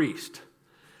he's a priest.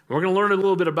 We're going to learn a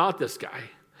little bit about this guy.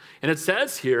 And it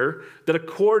says here that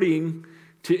according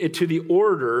to the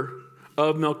order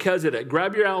of Melchizedek.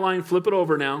 Grab your outline, flip it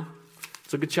over now.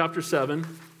 Let's look at chapter 7.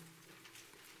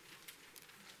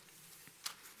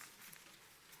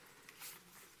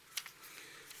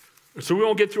 So we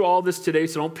won't get through all this today,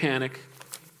 so don't panic.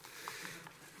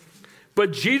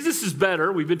 But Jesus is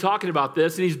better. We've been talking about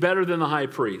this, and he's better than the high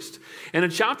priest. And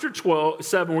in chapter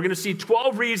 7, we're going to see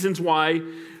 12 reasons why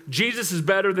Jesus is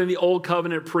better than the old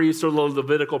covenant priests or the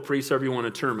Levitical priests, however you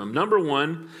want to term them. Number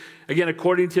one, again,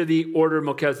 according to the order of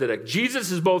Melchizedek,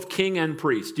 Jesus is both king and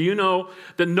priest. Do you know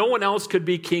that no one else could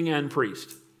be king and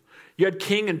priest? You had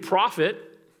king and prophet,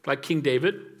 like King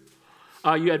David.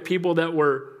 You had people that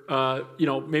were,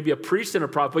 maybe a priest and a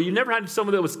prophet, but you never had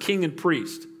someone that was king and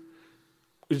priest.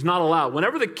 It was not allowed.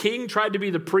 Whenever the king tried to be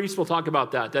the priest, we'll talk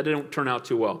about that. That didn't turn out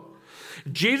too well.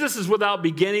 Jesus is without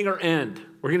beginning or end.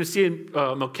 We're going to see in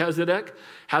Melchizedek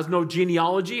has no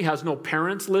genealogy, has no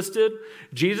parents listed.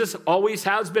 Jesus always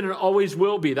has been and always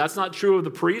will be. That's not true of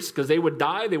the priests because they would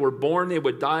die. They were born, they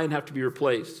would die and have to be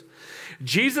replaced.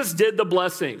 Jesus did the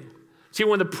blessing. See,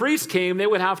 when the priests came, they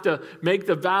would have to make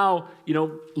the vow,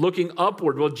 looking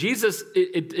upward. Well, Jesus,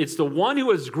 it's the one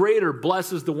who is greater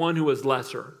blesses the one who is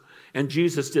lesser. And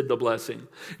Jesus did the blessing.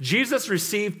 Jesus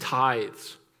received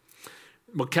tithes.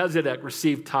 Melchizedek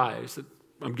received tithes.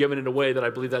 I'm giving it away that I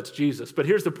believe that's Jesus. But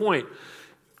here's the point.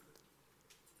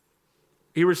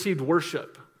 He received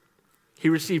worship. He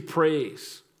received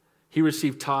praise. He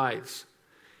received tithes.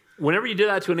 Whenever you did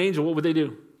that to an angel, what would they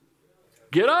do?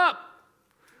 Get up.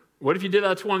 What if you did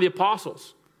that to one of the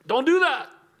apostles? Don't do that.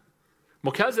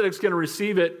 Melchizedek's going to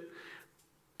receive it.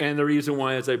 And the reason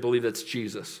why is I believe that's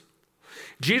Jesus.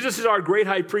 Jesus is our great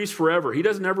high priest forever. He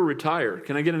doesn't ever retire.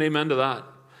 Can I get an amen to that?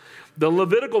 The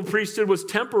Levitical priesthood was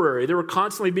temporary. They were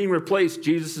constantly being replaced.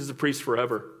 Jesus is the priest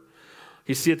forever.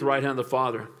 He's seated at the right hand of the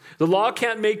Father. The law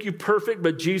can't make you perfect,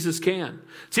 but Jesus can.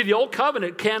 See, the old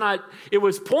covenant cannot, it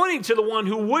was pointing to the one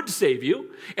who would save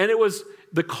you, and it was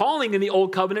the calling in the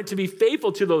old covenant to be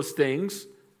faithful to those things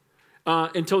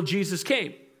until Jesus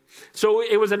came. So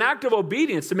it was an act of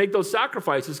obedience to make those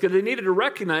sacrifices because they needed to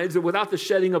recognize that without the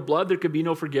shedding of blood, there could be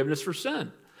no forgiveness for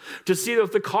sin. To see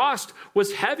that the cost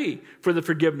was heavy for the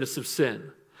forgiveness of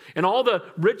sin. And all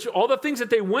the things that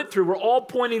they went through were all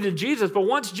pointing to Jesus. But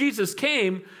once Jesus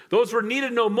came, those were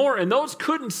needed no more. And those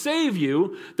couldn't save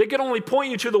you. They could only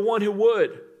point you to the one who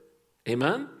would.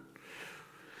 Amen?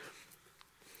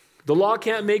 The law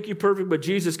can't make you perfect, but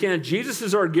Jesus can. Jesus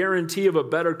is our guarantee of a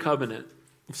better covenant.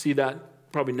 We'll see that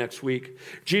probably next week.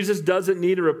 Jesus doesn't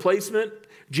need a replacement.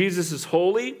 Jesus is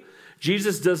holy.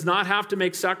 Jesus does not have to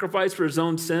make sacrifice for his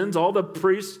own sins. All the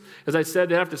priests, as I said,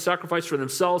 they have to sacrifice for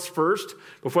themselves first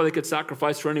before they could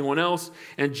sacrifice for anyone else.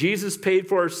 And Jesus paid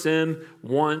for our sin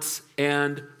once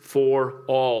and for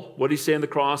all. What did he say on the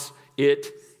cross? It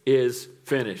is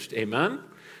finished. Amen?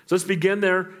 So let's begin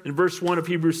there in verse 1 of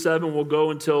Hebrews 7. We'll go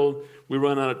until we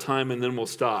run out of time and then we'll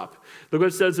stop. Look what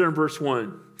it says there in verse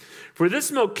 1. For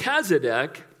this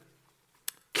Melchizedek,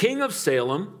 king of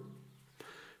Salem,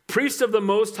 priest of the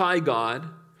Most High God,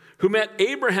 who met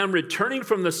Abraham returning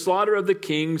from the slaughter of the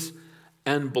kings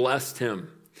and blessed him.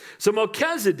 So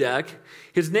Melchizedek,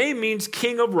 his name means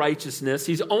king of righteousness.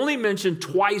 He's only mentioned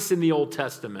twice in the Old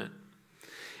Testament.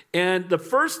 And the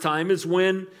first time is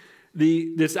when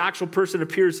this actual person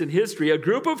appears in history. A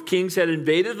group of kings had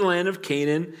invaded the land of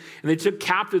Canaan, and they took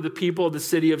captive the people of the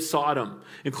city of Sodom,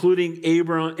 including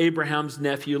Abraham's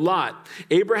nephew Lot.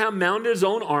 Abraham mounted his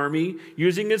own army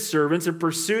using his servants and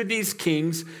pursued these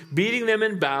kings, beating them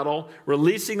in battle,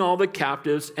 releasing all the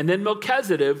captives. And then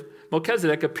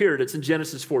Melchizedek appeared. It's in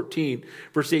Genesis 14,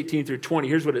 verse 18 through 20.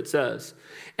 Here's what it says.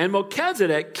 And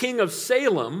Melchizedek, king of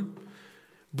Salem,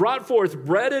 brought forth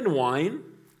bread and wine.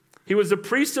 He was the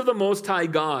priest of the Most High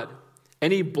God.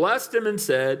 And he blessed him and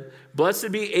said,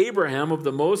 Blessed be Abraham of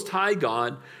the Most High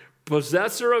God,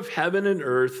 possessor of heaven and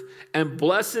earth, and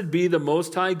blessed be the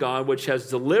Most High God, which has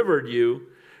delivered you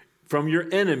from your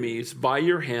enemies by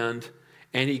your hand.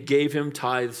 And he gave him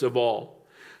tithes of all.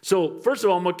 So, first of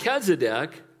all,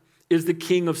 Melchizedek is the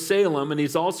king of Salem, and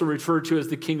he's also referred to as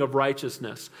the king of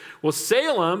righteousness. Well,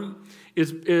 Salem,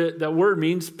 that word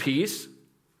means peace.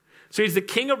 So he's the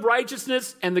king of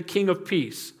righteousness and the king of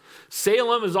peace.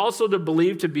 Salem is also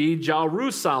believed to be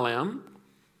Jerusalem.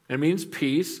 It means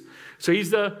peace. So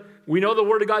we know the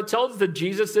word of God tells us that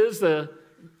Jesus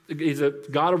he's a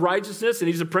God of righteousness and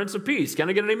he's a prince of peace. Can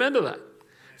I get an amen to that?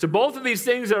 So both of these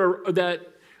things that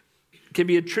can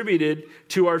be attributed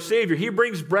to our Savior. He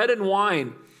brings bread and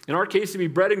wine. In our case, it'd be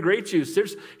bread and grape juice.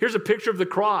 Here's a picture of the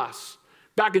cross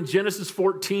back in Genesis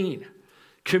 14.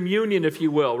 Communion, if you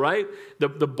will, right? The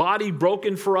body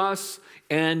broken for us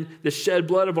and the shed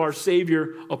blood of our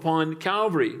Savior upon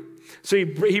Calvary. So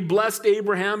he blessed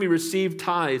Abraham. He received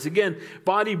tithes. Again,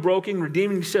 body broken,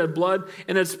 redeeming shed blood.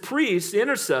 And as priests,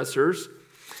 intercessors,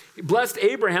 he blessed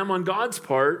Abraham on God's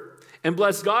part and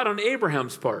blessed God on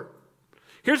Abraham's part.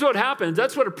 Here's what happens.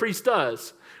 That's what a priest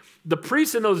does. The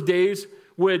priests in those days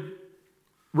would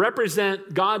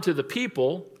represent God to the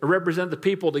people or represent the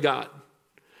people to God.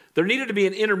 There needed to be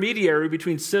an intermediary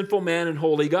between sinful man and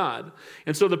holy God.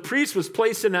 And so the priest was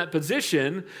placed in that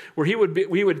position where he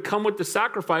would come with the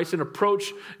sacrifice and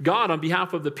approach God on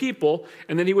behalf of the people,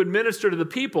 and then he would minister to the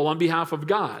people on behalf of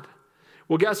God.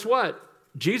 Well, guess what?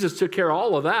 Jesus took care of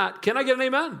all of that. Can I get an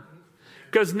amen?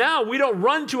 Because now we don't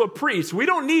run to a priest. We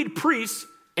don't need priests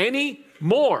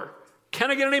anymore. Can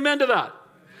I get an amen to that?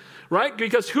 Right?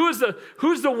 Because who's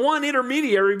the one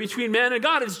intermediary between man and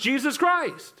God? It's Jesus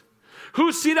Christ.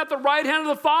 Who's seated at the right hand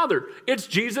of the Father? It's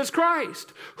Jesus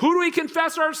Christ. Who do we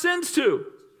confess our sins to?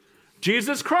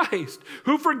 Jesus Christ.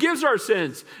 Who forgives our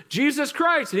sins? Jesus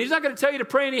Christ. And he's not going to tell you to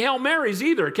pray any Hail Marys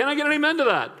either. Can I get an amen to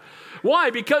that? Why?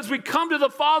 Because we come to the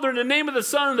Father in the name of the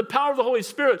Son and the power of the Holy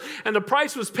Spirit, and the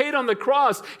price was paid on the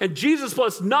cross, and Jesus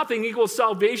plus nothing equals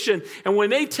salvation. And when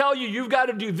they tell you you've got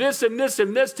to do this and this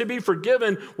and this to be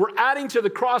forgiven, we're adding to the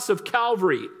cross of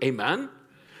Calvary. Amen?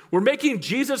 We're making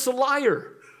Jesus a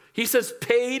liar. He says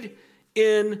paid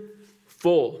in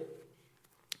full.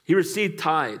 He received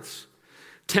tithes,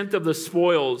 10th of the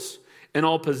spoils and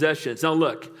all possessions. Now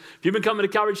look, if you've been coming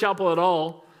to Calvary Chapel at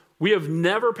all, we have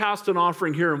never passed an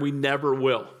offering here and we never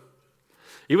will.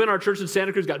 Even our church in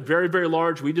Santa Cruz got very, very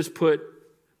large. We just put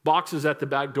boxes at the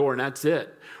back door and that's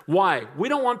it. Why? We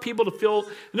don't want people to feel,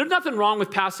 there's nothing wrong with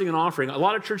passing an offering. A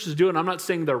lot of churches do it and I'm not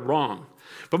saying they're wrong.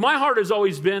 But my heart has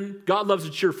always been, God loves a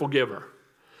cheerful giver.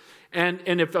 And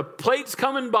if a plate's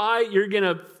coming by, you're going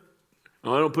to,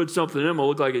 I don't put something in, I'll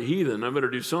look like a heathen. I better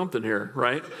do something here,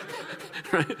 right?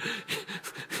 Right?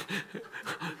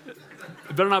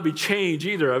 It better not be change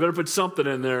either. I better put something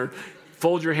in there.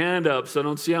 Fold your hand up so I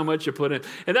don't see how much you put in.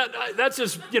 And that's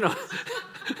just,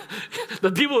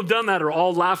 the people who've done that are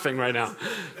all laughing right now.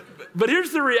 But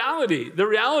here's the reality. The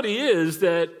reality is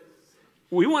that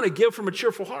we want to give from a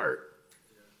cheerful heart.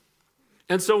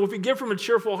 And so if we give from a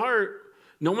cheerful heart,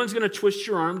 no one's going to twist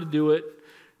your arm to do it.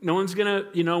 No one's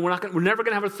going to, we're never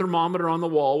going to have a thermometer on the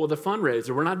wall with a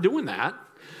fundraiser. We're not doing that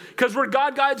because we're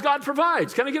God guides, God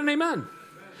provides. Can I get an amen?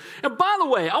 And by the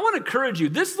way, I want to encourage you,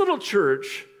 this little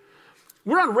church,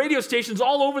 we're on radio stations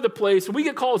all over the place, and we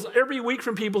get calls every week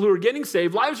from people who are getting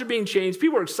saved. Lives are being changed.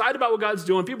 People are excited about what God's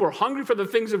doing. People are hungry for the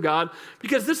things of God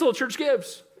because this little church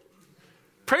gives.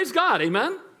 Praise God,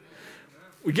 amen?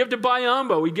 We give to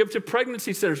Bayamba. We give to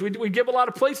pregnancy centers. We give a lot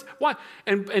of places. Why?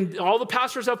 And all the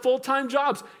pastors have full-time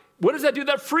jobs. What does that do?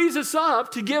 That frees us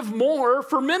up to give more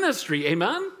for ministry.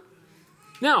 Amen?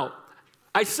 Now,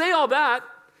 I say all that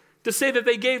to say that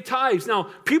they gave tithes. Now,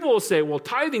 people will say, well,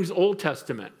 tithing's Old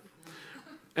Testament.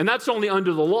 And that's only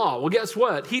under the law. Well, guess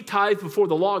what? He tithed before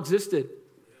the law existed.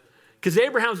 Because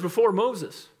Abraham's before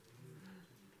Moses.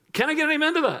 Can I get an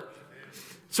amen to that?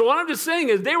 So what I'm just saying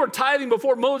is they were tithing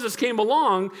before Moses came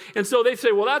along, and so they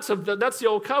say, well, that's the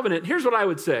old covenant. Here's what I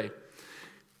would say.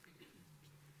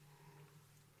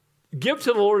 Give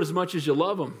to the Lord as much as you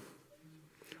love him.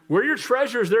 Where your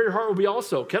treasure is, there your heart will be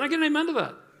also. Can I get an amen to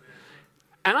that?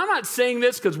 And I'm not saying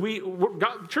this because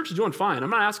church is doing fine. I'm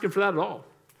not asking for that at all.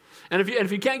 And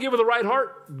if you can't give with the right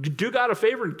heart, do God a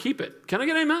favor and keep it. Can I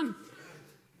get amen?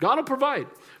 God will provide.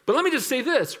 But let me just say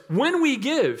this. When we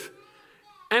give,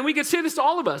 and we can say this to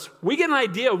all of us, we get an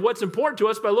idea of what's important to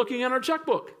us by looking at our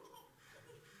checkbook.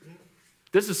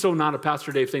 This is so not a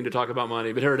Pastor Dave thing to talk about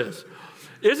money, but here it is.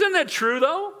 Isn't that true,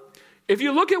 though? If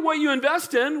you look at what you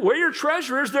invest in, where your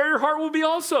treasure is, there your heart will be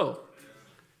also.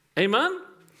 Amen?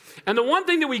 And the one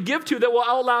thing that we give to that will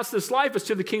outlast this life is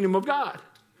to the kingdom of God.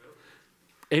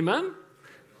 Amen?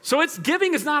 So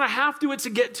giving is not a have to, it's a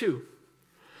get to.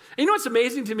 And you know what's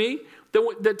amazing to me?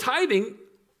 The tithing,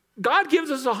 God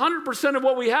gives us 100% of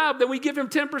what we have, then we give him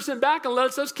 10% back and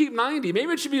lets us keep 90.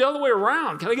 Maybe it should be the other way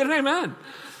around. Can I get an amen?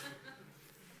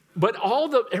 But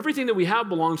everything that we have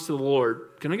belongs to the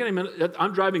Lord. Can I get an amen?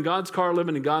 I'm driving God's car,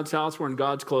 living in God's house, wearing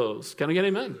God's clothes. Can I get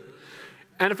an amen?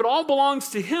 And if it all belongs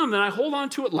to him, then I hold on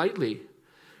to it lightly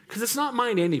because it's not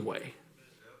mine anyway.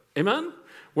 Amen?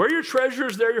 Where your treasure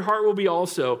is, there your heart will be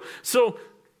also. So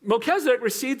Melchizedek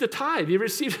received the tithe. He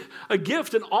received a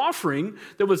gift, an offering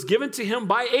that was given to him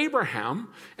by Abraham.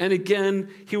 And again,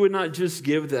 he would not just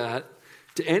give that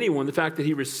to anyone, the fact that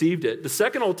he received it. The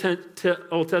second Old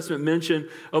Testament mention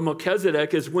of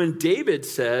Melchizedek is when David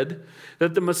said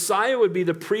that the Messiah would be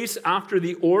the priest after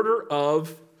the order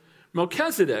of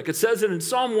Melchizedek. It says it in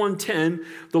Psalm 110,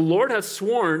 the Lord hath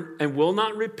sworn and will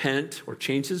not repent or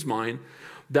change his mind.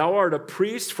 Thou art a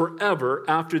priest forever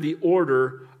after the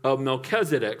order of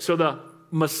Melchizedek. So the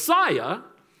Messiah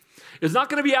is not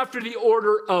going to be after the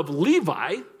order of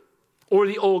Levi or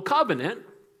the Old Covenant.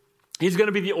 He's going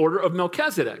to be the order of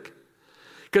Melchizedek.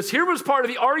 Because here was part of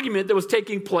the argument that was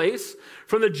taking place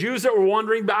from the Jews that were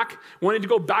wandering back, wanting to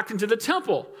go back into the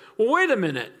temple. Well, wait a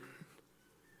minute.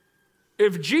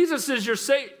 If Jesus is your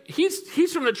Savior,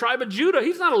 he's from the tribe of Judah.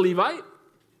 He's not a Levite,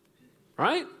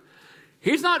 right?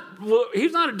 He's not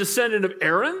a descendant of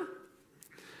Aaron.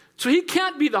 So he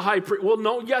can't be the high priest. Well,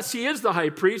 no, yes, he is the high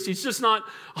priest. He's just not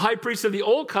a high priest of the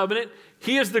old covenant.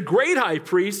 He is the great high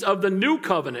priest of the new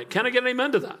covenant. Can I get an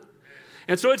amen to that?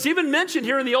 And so it's even mentioned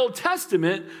here in the Old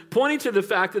Testament, pointing to the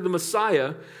fact that the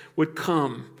Messiah would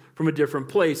come from a different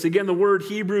place. Again, the word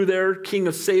Hebrew there, king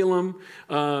of Salem,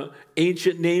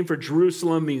 ancient name for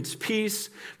Jerusalem, means peace.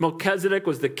 Melchizedek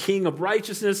was the king of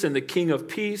righteousness and the king of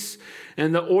peace.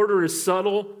 And the order is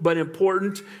subtle but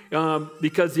important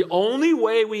because the only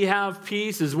way we have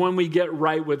peace is when we get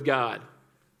right with God.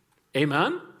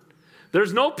 Amen?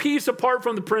 There's no peace apart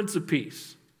from the Prince of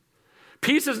Peace.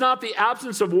 Peace is not the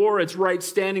absence of war, it's right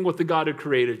standing with the God who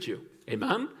created you.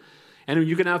 Amen? And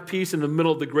you can have peace in the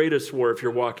middle of the greatest war if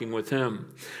you're walking with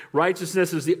him.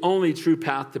 Righteousness is the only true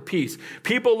path to peace.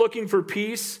 People looking for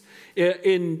peace they're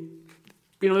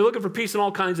looking for peace in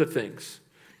all kinds of things.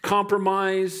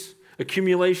 Compromise,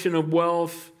 accumulation of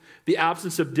wealth, the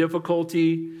absence of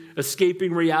difficulty,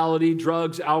 escaping reality,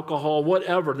 drugs, alcohol,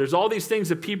 whatever. There's all these things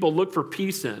that people look for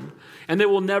peace in, and they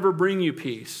will never bring you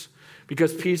peace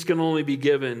because peace can only be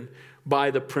given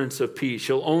by the Prince of Peace.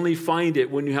 You'll only find it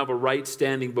when you have a right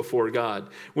standing before God.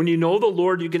 When you know the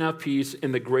Lord, you can have peace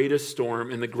in the greatest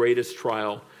storm, in the greatest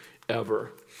trial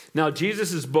ever. Now,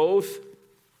 Jesus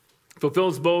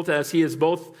fulfills both as he is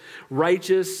both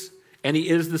righteous and he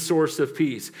is the source of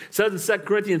peace. It says in 2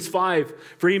 Corinthians 5,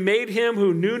 for he made him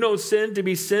who knew no sin to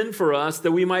be sin for us,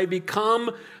 that we might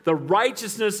become the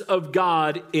righteousness of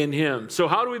God in him. So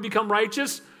how do we become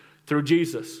righteous? Through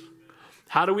Jesus.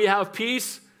 How do we have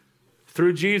peace?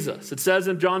 Through Jesus. It says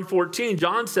in John 14,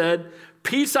 John said,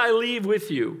 peace I leave with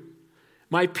you.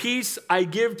 My peace I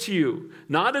give to you.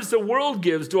 Not as the world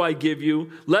gives do I give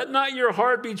you. Let not your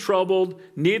heart be troubled,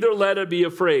 neither let it be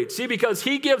afraid. See, because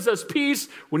he gives us peace,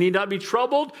 we need not be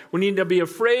troubled. We need not be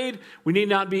afraid. We need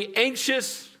not be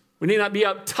anxious. We need not be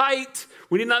uptight.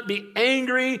 We need not be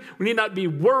angry. We need not be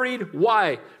worried.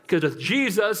 Why? Because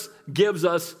Jesus gives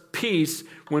us peace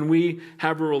when we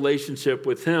have a relationship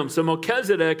with him. So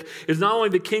Melchizedek is not only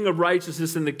the king of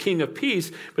righteousness and the king of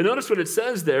peace, but notice what it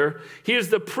says there. He is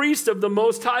the priest of the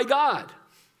Most High God.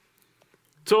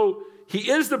 So he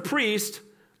is the priest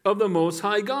of the Most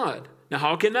High God. Now,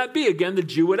 how can that be? Again, the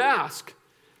Jew would ask.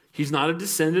 He's not a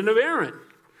descendant of Aaron.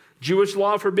 Jewish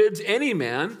law forbids any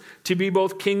man to be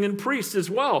both king and priest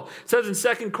as well. It says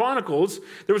in 2 Chronicles,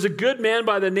 there was a good man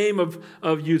by the name of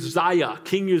Uzziah,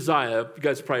 King Uzziah. You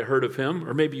guys probably heard of him,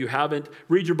 or maybe you haven't.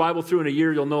 Read your Bible through in a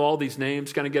year, you'll know all these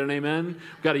names. Can I get an amen?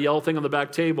 We've got a yellow thing on the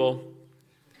back table.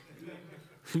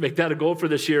 Make that a goal for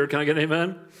this year. Can I get an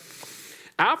amen?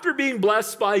 After being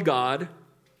blessed by God,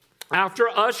 after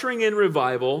ushering in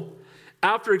revival,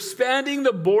 after expanding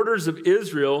the borders of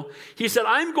Israel, he said,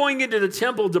 I'm going into the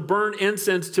temple to burn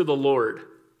incense to the Lord.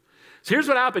 So here's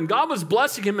what happened. God was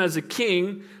blessing him as a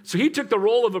king, so he took the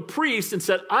role of a priest and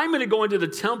said, I'm going to go into the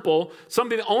temple,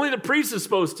 something that only the priest is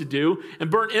supposed to do,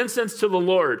 and burn incense to the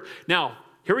Lord. Now,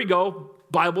 here we go,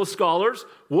 Bible scholars.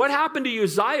 What happened to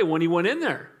Uzziah when he went in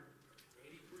there?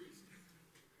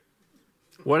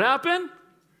 What happened?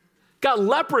 Got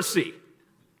leprosy.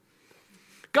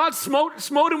 God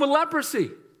smote him with leprosy.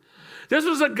 This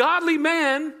was a godly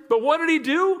man, but what did he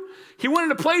do? He went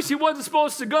in a place he wasn't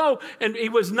supposed to go, and he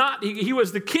was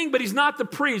the king, but he's not the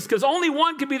priest, because only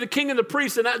one can be the king and the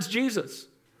priest, and that's Jesus.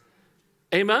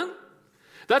 Amen?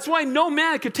 That's why no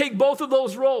man could take both of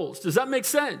those roles. Does that make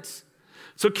sense?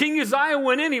 So King Uzziah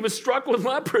went in, he was struck with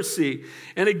leprosy.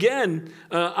 And again,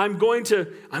 I'm going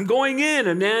in,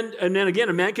 and then again,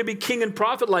 a man could be king and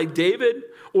prophet like David,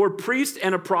 or priest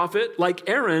and a prophet like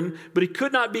Aaron, but he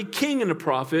could not be king and a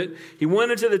prophet. He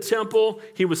went into the temple,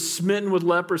 he was smitten with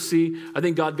leprosy. I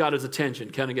think God got his attention.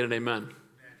 Can I get an amen?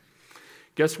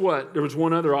 Guess what? There was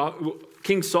one other,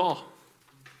 King Saul.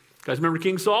 You guys remember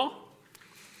King Saul?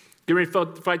 Getting ready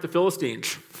to fight the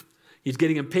Philistines. He's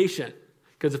getting impatient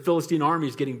because the Philistine army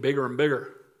is getting bigger and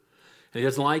bigger. And he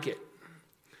doesn't like it.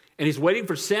 And he's waiting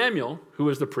for Samuel, who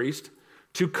is the priest,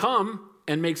 to come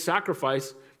and make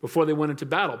sacrifice before they went into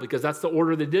battle, because that's the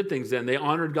order they did things then. They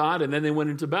honored God, and then they went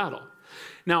into battle.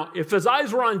 Now, if his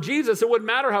eyes were on Jesus, it wouldn't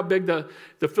matter how big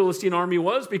the Philistine army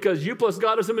was, because you plus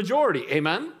God is the majority.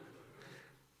 Amen?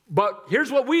 But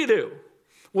here's what we do.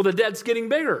 Well, the debt's getting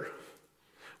bigger.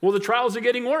 Well, the trials are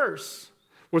getting worse.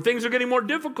 Well, things are getting more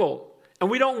difficult. And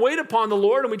we don't wait upon the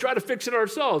Lord, and we try to fix it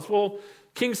ourselves. Well,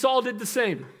 King Saul did the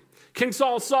same. King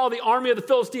Saul saw the army of the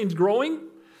Philistines growing.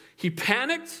 He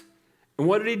panicked. And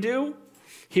what did he do?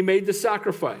 He made the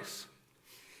sacrifice.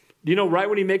 You know, right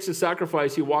when he makes the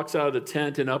sacrifice, he walks out of the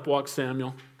tent, and up walks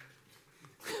Samuel.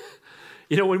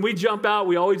 You know, when we jump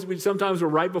out, sometimes we're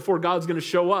right before God's going to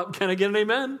show up. Can I get an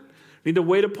amen? We need to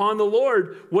wait upon the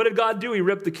Lord. What did God do? He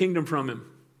ripped the kingdom from him.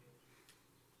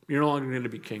 You're no longer going to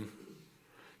be king.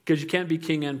 Because you can't be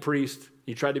king and priest.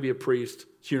 You tried to be a priest,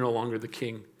 so you're no longer the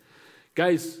king.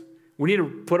 Guys, we need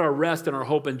to put our rest and our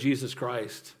hope in Jesus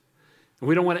Christ. And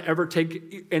we don't want to ever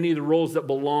take any of the roles that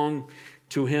belong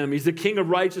to him. He's the king of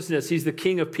righteousness. He's the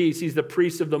king of peace. He's the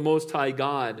priest of the Most High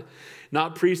God.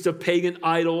 Not priest of pagan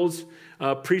idols.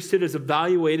 Priesthood is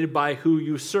evaluated by who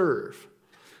you serve.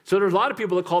 So there's a lot of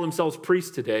people that call themselves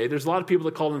priests today. There's a lot of people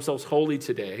that call themselves holy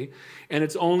today. And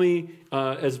it's only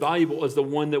as valuable as the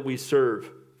one that we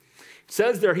serve. It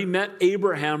says there, he met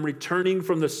Abraham returning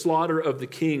from the slaughter of the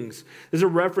kings. There's a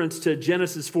reference to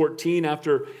Genesis 14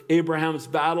 after Abraham's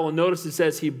battle. And notice it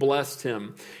says he blessed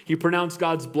him. He pronounced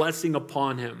God's blessing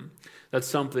upon him. That's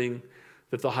something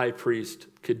that the high priest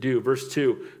could do. Verse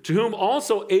 2, to whom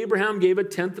also Abraham gave a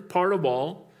tenth part of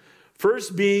all,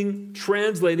 first being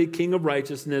translated king of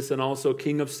righteousness and also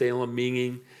king of Salem,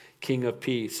 meaning king of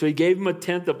peace. So he gave him a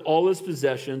tenth of all his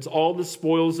possessions, all the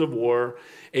spoils of war.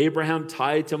 Abraham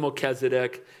tied to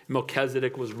Melchizedek.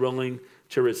 Melchizedek was willing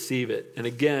to receive it. And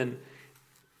again,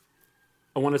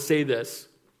 I want to say this.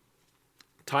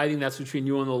 Tithing, that's between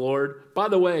you and the Lord. By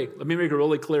the way, let me make it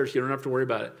really clear so you don't have to worry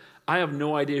about it. I have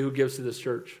no idea who gives to this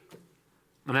church.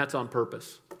 And that's on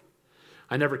purpose.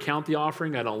 I never count the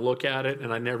offering. I don't look at it,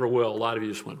 and I never will. A lot of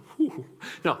you just went, whoo.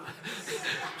 No,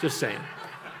 just saying.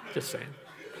 Just saying.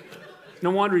 No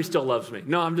wonder he still loves me.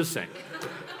 No, I'm just saying.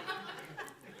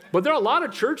 But there are a lot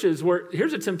of churches where,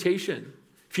 here's a temptation.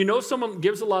 If you know someone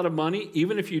gives a lot of money,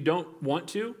 even if you don't want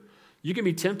to, you can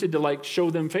be tempted to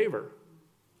show them favor.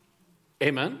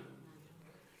 Amen?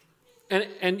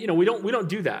 And you know, we don't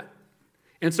do that.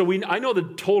 And so I know the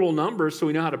total numbers, so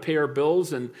we know how to pay our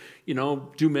bills and, you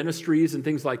know, do ministries and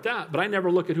things like that. But I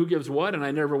never look at who gives what, and I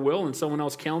never will, and someone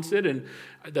else counts it, and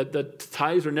the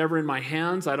tithes are never in my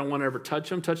hands. I don't want to ever touch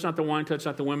them. Touch not the wine, touch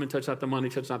not the women, touch not the money,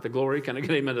 touch not the glory. Can I get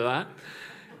amen to that?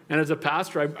 And as a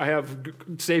pastor, I have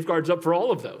safeguards up for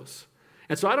all of those.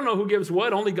 And so I don't know who gives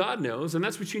what. Only God knows, and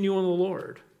that's between you and the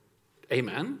Lord.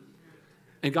 Amen?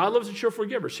 And God loves a cheerful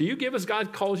giver. So you give as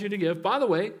God calls you to give. By the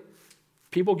way,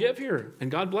 people give here,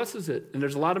 and God blesses it. And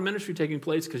there's a lot of ministry taking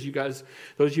place because you guys,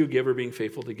 those of you who give, are being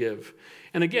faithful to give.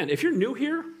 And again, if you're new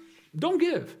here, don't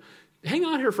give. Hang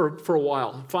on here for a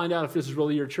while and find out if this is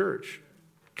really your church.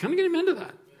 Kind of get him into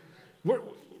that.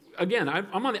 Again,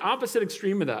 I'm on the opposite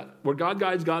extreme of that. Where God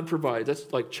guides, God provides.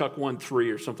 That's like Chuck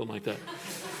 1:3 or something like that.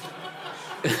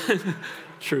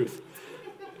 Truth.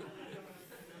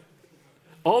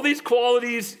 All these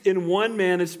qualities in one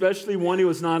man, especially one who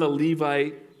was not a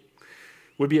Levite,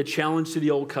 would be a challenge to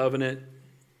the old covenant.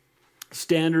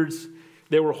 Standards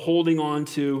they were holding on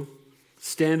to,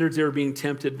 standards they were being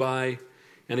tempted by.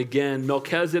 And again,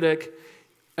 Melchizedek,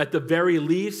 at the very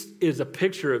least, is a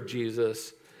picture of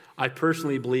Jesus. I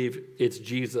personally believe it's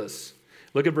Jesus.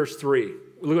 Look at verse 3.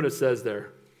 Look what it says there.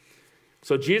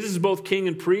 So Jesus is both king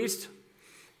and priest.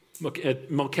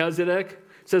 Melchizedek.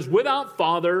 It says, without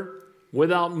father,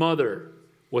 without mother,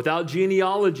 without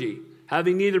genealogy,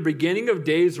 having neither beginning of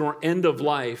days nor end of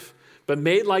life, but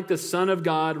made like the Son of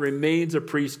God, remains a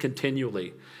priest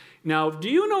continually. Now, do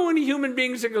you know any human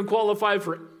beings that can qualify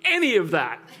for any of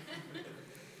that?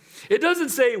 It doesn't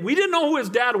say, we didn't know who his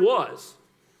dad was.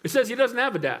 It says he doesn't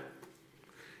have a dad.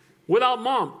 Without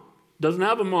mom, doesn't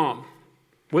have a mom.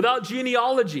 Without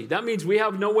genealogy, that means we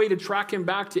have no way to track him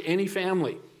back to any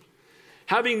family.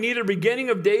 Having neither beginning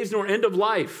of days nor end of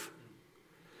life.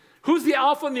 Who's the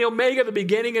Alpha and the Omega, the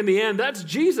beginning and the end? That's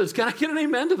Jesus. Can I get an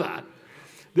amen to that?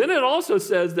 Then it also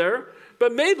says there,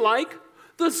 but made like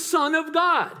the Son of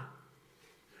God.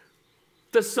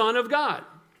 The Son of God.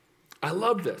 I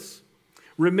love this.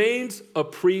 Remains a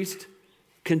priest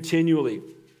continually.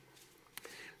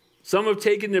 Some have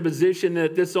taken the position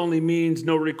that this only means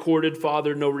no recorded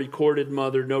father, no recorded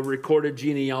mother, no recorded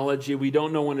genealogy. We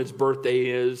don't know when his birthday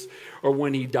is or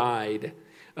when he died.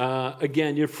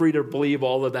 Again, you're free to believe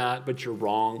all of that, but you're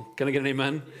wrong. Can I get an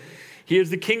amen? He is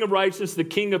the King of righteousness, the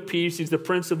King of peace. He's the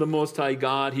Prince of the Most High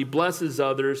God. He blesses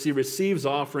others. He receives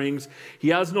offerings. He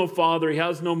has no father. He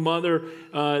has no mother.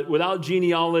 Without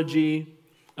genealogy,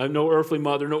 no earthly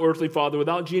mother, no earthly father.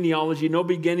 Without genealogy, no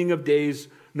beginning of days,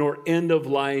 nor end of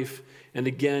life. And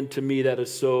again, to me, that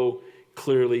is so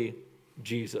clearly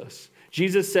Jesus.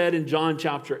 Jesus said in John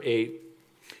chapter 8,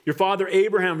 your father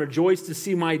Abraham rejoiced to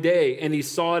see my day, and he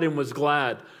saw it and was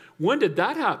glad. When did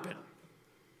that happen?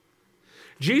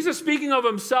 Jesus, speaking of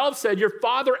himself, said, your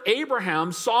father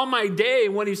Abraham saw my day.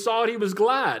 When he saw it, he was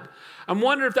glad. I'm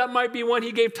wondering if that might be when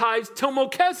he gave tithes to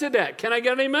Melchizedek. Can I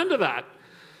get an amen to that?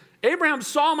 Abraham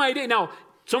saw my day. Now,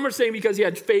 some are saying because he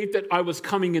had faith that I was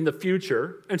coming in the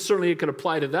future, and certainly it could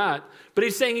apply to that. But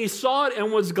he's saying he saw it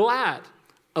and was glad.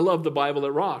 I love the Bible, it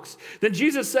rocks. Then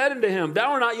Jesus said unto him,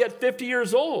 thou art not yet 50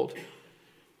 years old.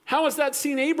 How hast thou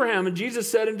seen Abraham? And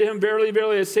Jesus said unto him, verily,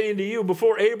 verily, I say unto you,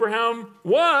 before Abraham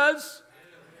was,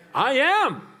 I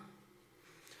am.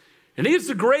 And he's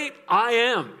the great I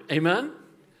am. Amen?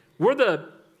 We're the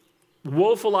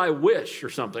woeful I wish or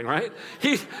something, right?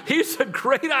 He's the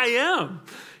great I am.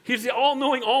 He's the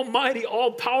all-knowing, almighty,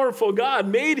 all-powerful God,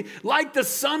 made like the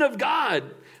Son of God.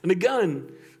 And again,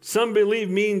 some believe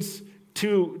means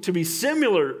to be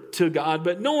similar to God,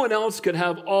 but no one else could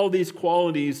have all these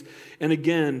qualities and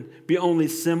again, be only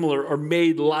similar or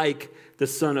made like the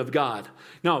Son of God.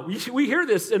 Now, we hear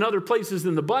this in other places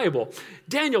in the Bible.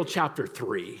 Daniel chapter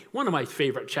 3, one of my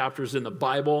favorite chapters in the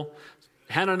Bible.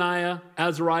 Hananiah,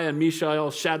 Azariah, and Mishael,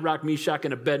 Shadrach, Meshach,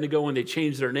 and Abednego, when they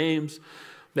changed their names,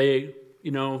 they,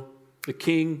 the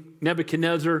king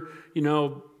Nebuchadnezzar,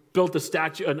 built a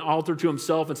statue, an altar to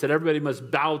himself and said everybody must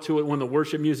bow to it when the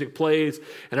worship music plays.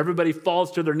 And everybody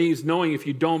falls to their knees knowing if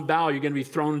you don't bow, you're going to be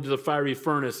thrown into the fiery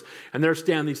furnace. And there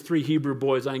stand these three Hebrew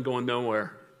boys. I ain't going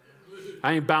nowhere.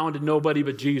 I ain't bowing to nobody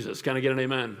but Jesus. Can I get an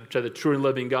amen? To the true and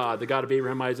living God, the God of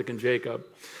Abraham, Isaac, and Jacob.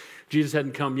 Jesus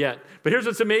hadn't come yet. But here's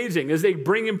what's amazing, as they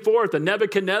bring him forth, and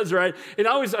Nebuchadnezzar, and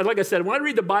always, like I said, when I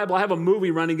read the Bible, I have a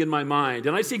movie running in my mind,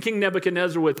 and I see King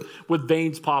Nebuchadnezzar with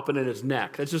veins popping in his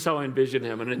neck. That's just how I envision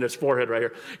him, and in his forehead right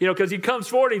here. Because he comes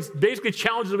forward, and he basically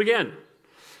challenges them again.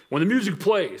 When the music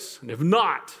plays, and if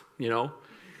not,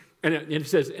 and he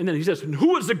says,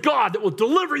 who is the God that will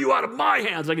deliver you out of my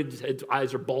hands? His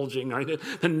eyes are bulging, right?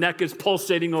 The neck is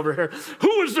pulsating over here.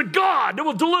 Who is the God that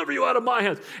will deliver you out of my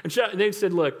hands? And they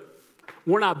said, look,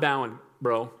 we're not bowing,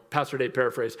 bro. Pastor Dave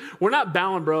paraphrase. We're not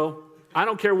bowing, bro. I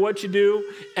don't care what you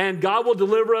do. And God will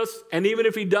deliver us. And even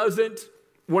if he doesn't,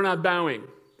 we're not bowing.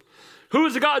 Who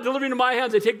is the God delivering to my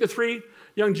hands? They take the three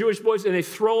young Jewish boys and they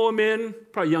throw them in,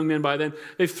 probably young men by then,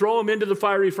 they throw them into the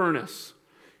fiery furnace.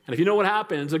 And if you know what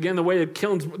happens, again, the way the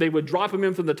kilns, they would drop them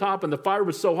in from the top and the fire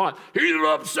was so hot. Heat it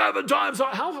up 7 times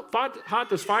hot. How hot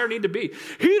does fire need to be?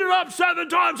 Heat it up 7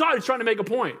 times hot. He's trying to make a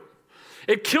point.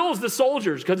 It kills the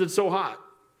soldiers because it's so hot.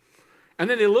 And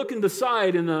then they look in the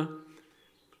side, and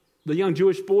the young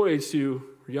Jewish boys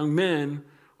young men,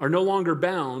 are no longer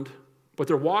bound, but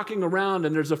they're walking around,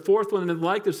 and there's a fourth one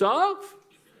like this of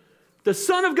the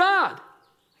Son of God.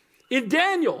 In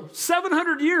Daniel,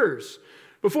 700 years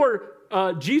before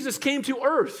Jesus came to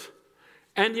earth.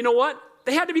 And you know what?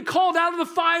 They had to be called out of the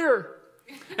fire.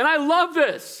 And I love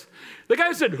this. The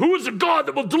guy said, who is the God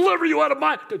that will deliver you out of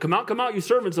my... Come out, you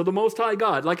servants of the Most High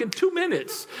God. Like in 2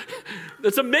 minutes.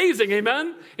 That's amazing, amen?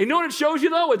 And you know what it shows you,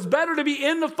 though? It's better to be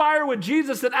in the fire with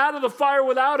Jesus than out of the fire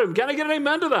without him. Can I get an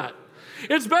amen to that?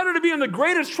 It's better to be in the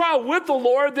greatest trial with the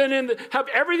Lord than have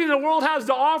everything the world has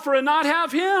to offer and not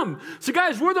have him. So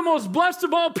guys, we're the most blessed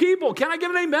of all people. Can I get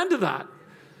an amen to that?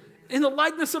 In the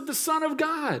likeness of the Son of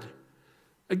God.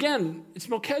 Again, it's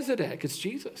Melchizedek, it's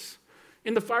Jesus.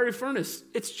 In the fiery furnace,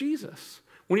 it's Jesus.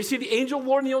 When you see the angel of the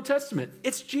Lord in the Old Testament,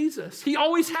 it's Jesus. He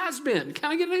always has been.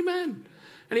 Can I get an amen?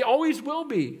 And he always will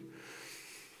be.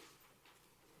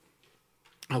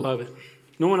 I love it.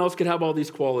 No one else could have all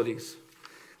these qualities.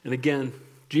 And again,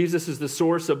 Jesus is the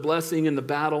source of blessing in the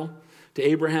battle to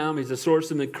Abraham. He's a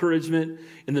source of encouragement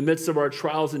in the midst of our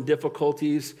trials and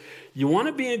difficulties. You want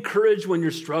to be encouraged when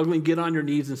you're struggling, get on your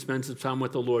knees and spend some time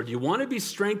with the Lord. You want to be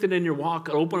strengthened in your walk,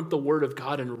 open up the Word of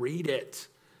God and read it.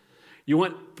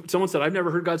 Someone said, I've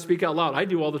never heard God speak out loud. I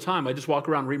do all the time. I just walk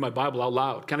around and read my Bible out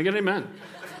loud. Can I get an amen?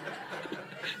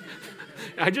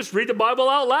 I just read the Bible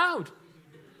out loud.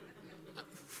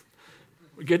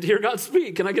 We get to hear God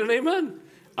speak. Can I get an amen?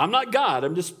 I'm not God.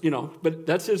 I'm just, but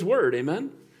that's his word.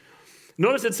 Amen.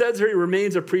 Notice it says here he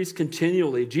remains a priest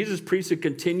continually. Jesus' priesthood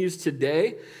continues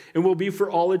today and will be for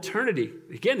all eternity.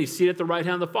 Again, he's seated at the right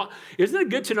hand of the Father. Isn't it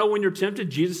good to know when you're tempted,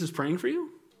 Jesus is praying for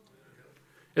you?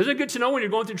 Isn't it good to know when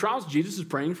you're going through trials, Jesus is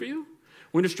praying for you?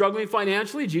 When you're struggling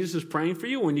financially, Jesus is praying for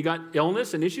you. When you got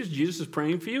illness and issues, Jesus is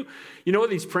praying for you. You know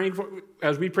what he's praying for?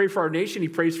 As we pray for our nation, he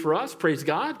prays for us. Praise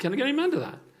God. Can I get an amen to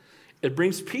that? It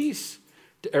brings peace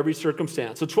to every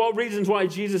circumstance. So 12 reasons why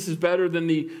Jesus is better than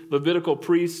the Levitical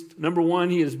priest. Number 1,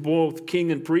 he is both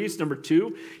king and priest. Number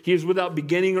 2, he is without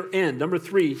beginning or end. Number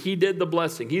 3, he did the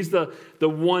blessing. He's the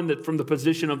one that from the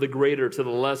position of the greater to the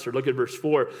lesser. Look at verse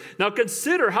 4. Now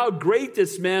consider how great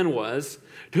this man was,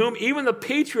 to whom even the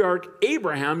patriarch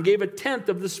Abraham gave a tenth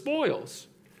of the spoils.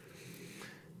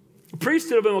 The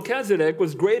priesthood of Melchizedek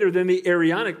was greater than the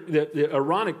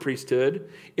Aaronic priesthood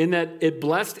in that it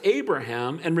blessed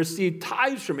Abraham and received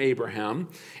tithes from Abraham,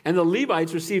 and the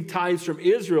Levites received tithes from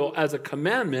Israel as a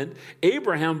commandment.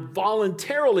 Abraham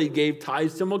voluntarily gave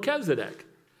tithes to Melchizedek.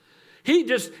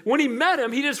 When he met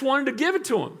him, he just wanted to give it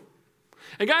to him.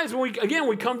 And guys, when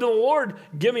we come to the Lord,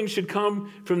 giving should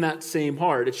come from that same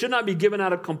heart. It should not be given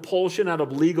out of compulsion, out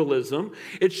of legalism.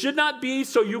 It should not be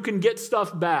so you can get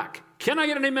stuff back. Can I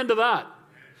get an amen to that?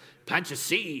 Plant your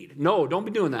seed. No, don't be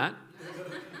doing that.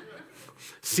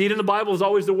 Seed in the Bible is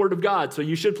always the word of God, so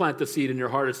you should plant the seed in your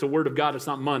heart. It's the word of God. It's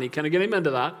not money. Can I get an amen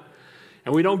to that?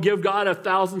 And we don't give God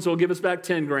 1,000, so he'll give us back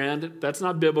 10 grand. That's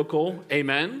not biblical.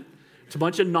 Amen. It's a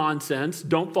bunch of nonsense.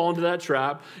 Don't fall into that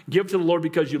trap. Give to the Lord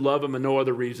because you love him and no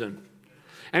other reason.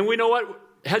 And we know what?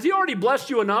 Has he already blessed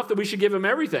you enough that we should give him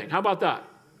everything? How about that?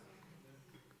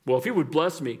 Well, if he would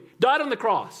bless me, died on the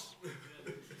cross,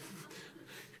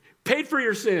 paid for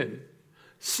your sin,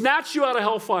 snatched you out of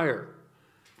hellfire,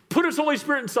 put his Holy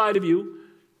Spirit inside of you,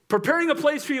 preparing a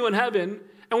place for you in heaven,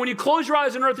 and when you close your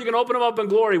eyes on earth, you can open them up in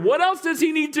glory. What else does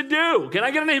he need to do? Can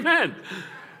I get an amen?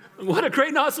 What a great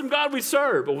and awesome God we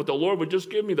serve. But what the Lord would just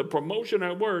give me the promotion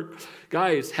at work.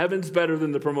 Guys, heaven's better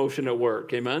than the promotion at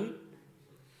work. Amen?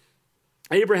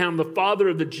 Abraham, the father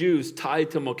of the Jews,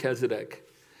 tied to Melchizedek,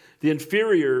 the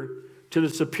inferior to the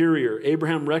superior.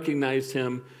 Abraham recognized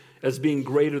him as being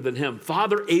greater than him.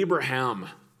 Father Abraham.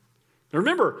 Now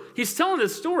remember, he's telling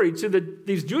this story to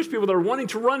these Jewish people that are wanting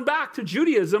to run back to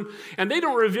Judaism, and they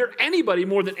don't revere anybody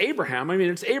more than Abraham. I mean,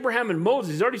 it's Abraham and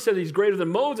Moses. He's already said he's greater than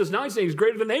Moses. Now he's saying he's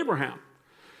greater than Abraham.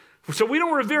 So we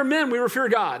don't revere men, we revere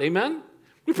God. Amen?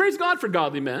 We praise God for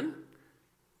godly men.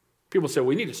 People say,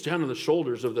 we need to stand on the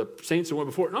shoulders of the saints that went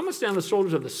before. And I'm going to stand on the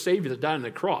shoulders of the Savior that died on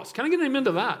the cross. Can I get an amen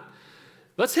to that?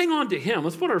 Let's hang on to him.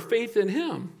 Let's put our faith in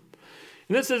him.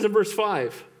 And this says in verse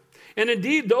 5, and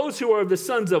indeed those who are the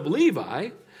sons of Levi,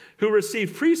 who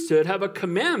receive priesthood, have a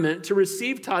commandment to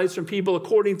receive tithes from people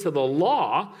according to the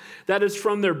law, that is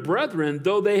from their brethren,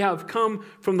 though they have come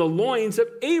from the loins of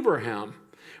Abraham.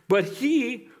 But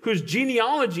he whose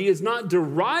genealogy is not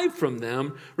derived from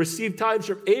them received tithes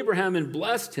from Abraham and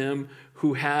blessed him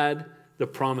who had the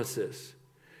promises.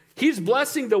 He's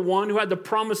blessing the one who had the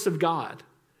promise of God.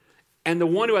 And the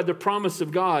one who had the promise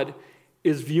of God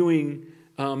is viewing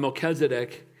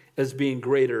Melchizedek as being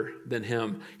greater than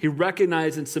him. He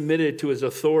recognized and submitted to his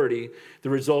authority. The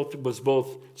result was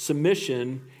both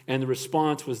submission, and the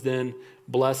response was then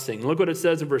blessing. Look what it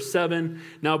says in verse 7.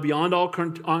 Now beyond all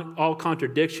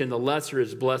contradiction, the lesser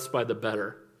is blessed by the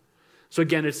better. So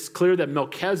again, it's clear that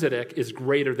Melchizedek is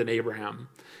greater than Abraham.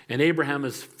 And Abraham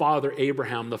is Father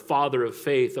Abraham, the father of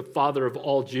faith, the father of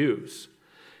all Jews.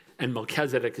 And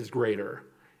Melchizedek is greater.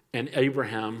 And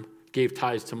Abraham gave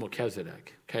tithes to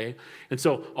Melchizedek. Okay? And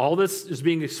so all this is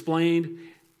being explained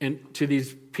to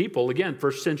these people, again,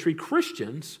 first century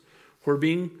Christians who are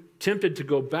being tempted to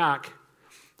go back.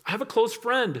 I have a close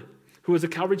friend who was a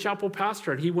Calvary Chapel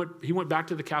pastor, and he went back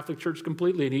to the Catholic Church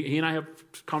completely, and he and I have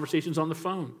conversations on the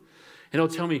phone. And he'll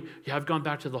tell me, yeah, I've gone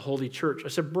back to the Holy Church. I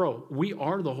said, bro, we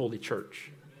are the Holy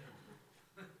Church.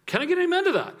 Can I get an amen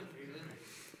to that?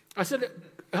 I said,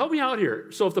 help me out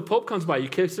here. So if the Pope comes by, you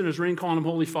kissing his ring, calling him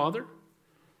Holy Father?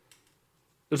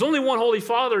 There's only one Holy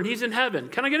Father, and he's in heaven.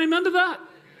 Can I get an amen to that?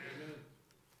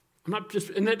 I'm not just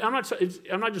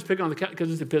picking on the because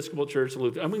it's the Episcopal Church.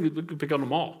 We can pick on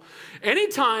them all.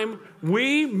 Anytime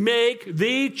we make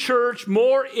the church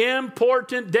more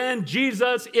important than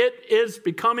Jesus, it is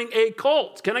becoming a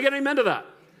cult. Can I get an amen to that?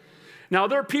 Now,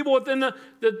 there are people within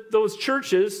those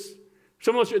churches,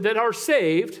 some of those that are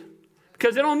saved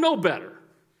because they don't know better.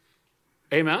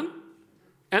 Amen?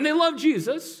 And they love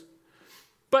Jesus.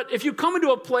 But if you come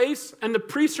into a place and the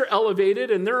priests are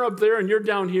elevated and they're up there and you're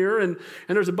down here and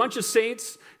there's a bunch of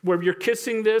saints where you're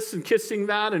kissing this and kissing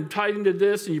that and tithing to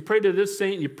this and you pray to this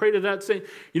saint and you pray to that saint,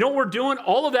 you know what we're doing?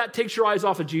 All of that takes your eyes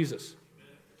off of Jesus.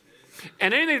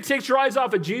 And anything that takes your eyes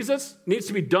off of Jesus needs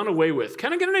to be done away with.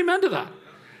 Can I get an amen to that?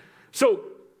 So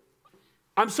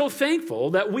I'm so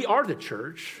thankful that we are the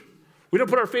church. We don't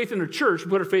put our faith in the church, we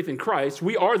put our faith in Christ.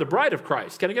 We are the bride of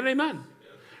Christ. Can I get an amen?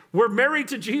 We're married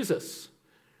to Jesus.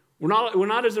 We're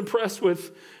not as impressed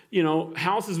with,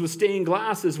 houses with stained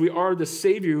glass as we are the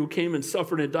Savior who came and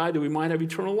suffered and died that we might have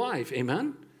eternal life.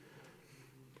 Amen?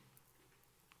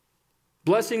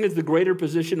 Blessing is the greater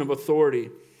position of authority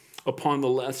upon the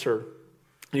lesser.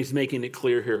 And he's making it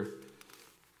clear here.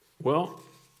 Well,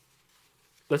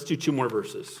 let's do 2 more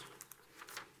verses.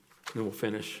 And then we'll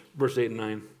finish. Verse 8 and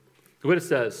 9. Look what it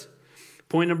says.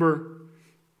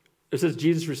 It says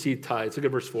Jesus received tithes. Look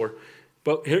at verse 4.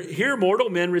 But here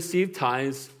mortal men receive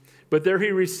tithes, but there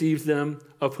he receives them,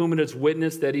 of whom it is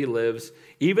witnessed that he lives.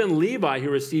 Even Levi,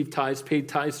 who received tithes, paid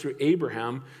tithes through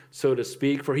Abraham, so to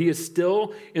speak, for he is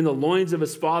still in the loins of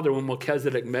his father when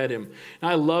Melchizedek met him. And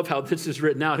I love how this is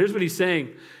written out. Here's what he's saying.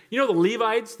 The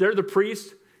Levites, they're the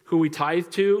priests who we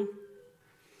tithe to.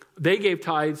 They gave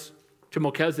tithes to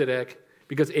Melchizedek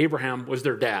because Abraham was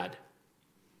their dad.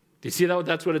 Do you see that?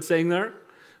 That's what it's saying there?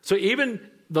 So even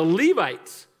the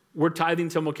Levites were tithing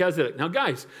to Melchizedek. Now,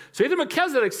 guys, so either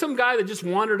Melchizedek, some guy that just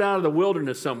wandered out of the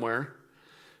wilderness somewhere,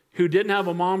 who didn't have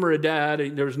a mom or a dad,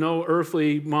 and there was no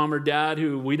earthly mom or dad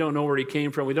who we don't know where he came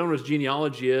from, we don't know what his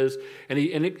genealogy is, and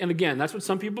again, that's what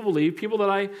some people believe. People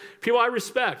I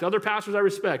respect, other pastors I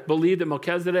respect, believe that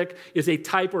Melchizedek is a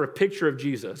type or a picture of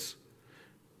Jesus.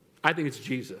 I think it's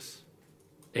Jesus.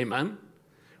 Amen.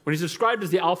 When he's described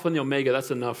as the Alpha and the Omega, that's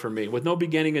enough for me, with no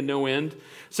beginning and no end.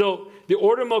 So the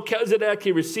order of Melchizedek,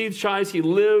 he receives tithes, he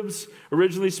lives,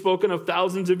 originally spoken of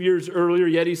thousands of years earlier,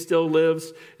 yet he still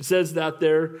lives. It says that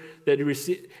there, that he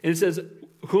received, and it says,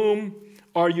 whom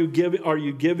are you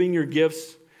giving your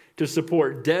gifts to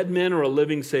support, dead men or a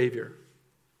living Savior?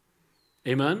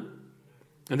 Amen?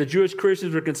 And the Jewish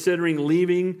Christians were considering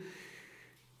leaving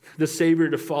the Savior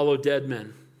to follow dead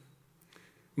men.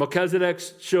 Melchizedek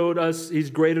showed us he's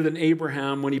greater than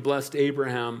Abraham when he blessed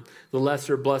Abraham, the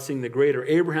lesser blessing the greater.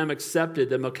 Abraham accepted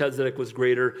that Melchizedek was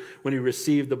greater when he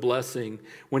received the blessing,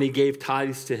 when he gave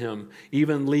tithes to him.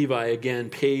 Even Levi, again,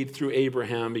 paid through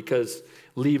Abraham because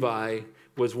Levi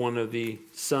was one of the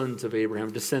sons of Abraham,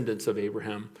 descendants of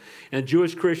Abraham. And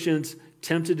Jewish Christians,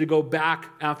 tempted to go back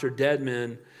after dead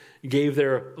men, gave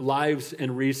their lives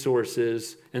and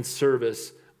resources and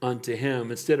service unto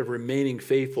him instead of remaining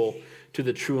faithful to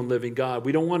the true and living God.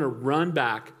 We don't want to run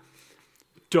back.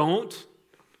 Don't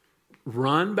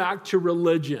run back to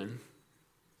religion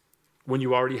when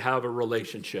you already have a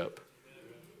relationship.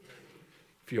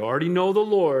 If you already know the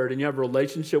Lord and you have a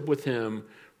relationship with him,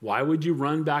 why would you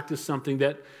run back to something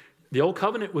that the old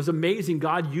covenant was amazing?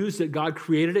 God used it, God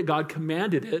created it, God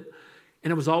commanded it,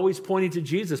 and it was always pointing to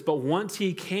Jesus. But once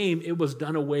he came, it was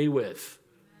done away with.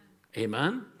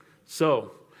 Amen?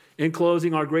 So, in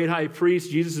closing, our great high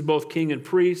priest, Jesus is both king and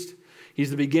priest.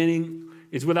 He's the beginning.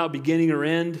 He's without beginning or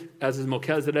end, as is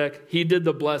Melchizedek. He did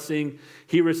the blessing.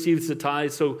 He receives the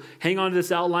tithes. So hang on to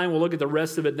this outline. We'll look at the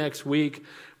rest of it next week.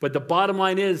 But the bottom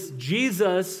line is,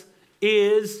 Jesus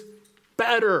is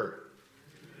better.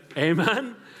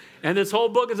 Amen? And this whole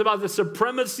book is about the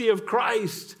supremacy of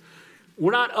Christ.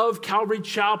 We're not of Calvary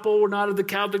Chapel. We're not of the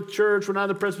Catholic Church. We're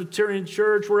not of the Presbyterian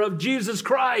Church. We're of Jesus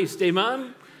Christ.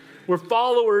 Amen? We're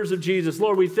followers of Jesus.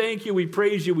 Lord, we thank you. We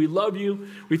praise you. We love you.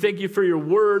 We thank you for your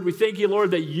word. We thank you,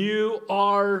 Lord, that you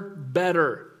are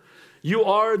better. You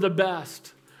are the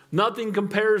best. Nothing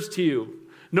compares to you.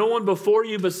 No one before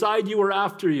you, beside you, or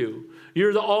after you.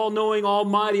 You're the all-knowing,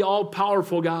 almighty,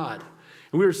 all-powerful God.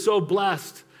 And we are so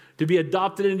blessed to be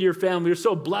adopted into your family. We're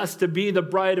so blessed to be the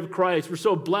bride of Christ. We're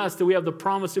so blessed that we have the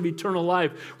promise of eternal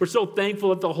life. We're so thankful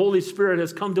that the Holy Spirit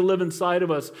has come to live inside of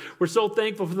us. We're so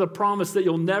thankful for the promise that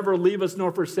you'll never leave us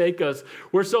nor forsake us.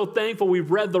 We're so thankful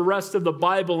we've read the rest of the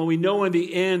Bible and we know in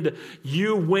the end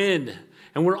you win.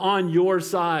 And we're on your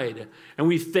side. And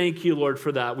we thank you, Lord,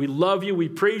 for that. We love you. We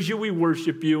praise you. We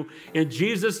worship you. In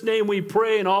Jesus' name we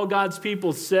pray. And all God's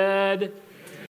people said...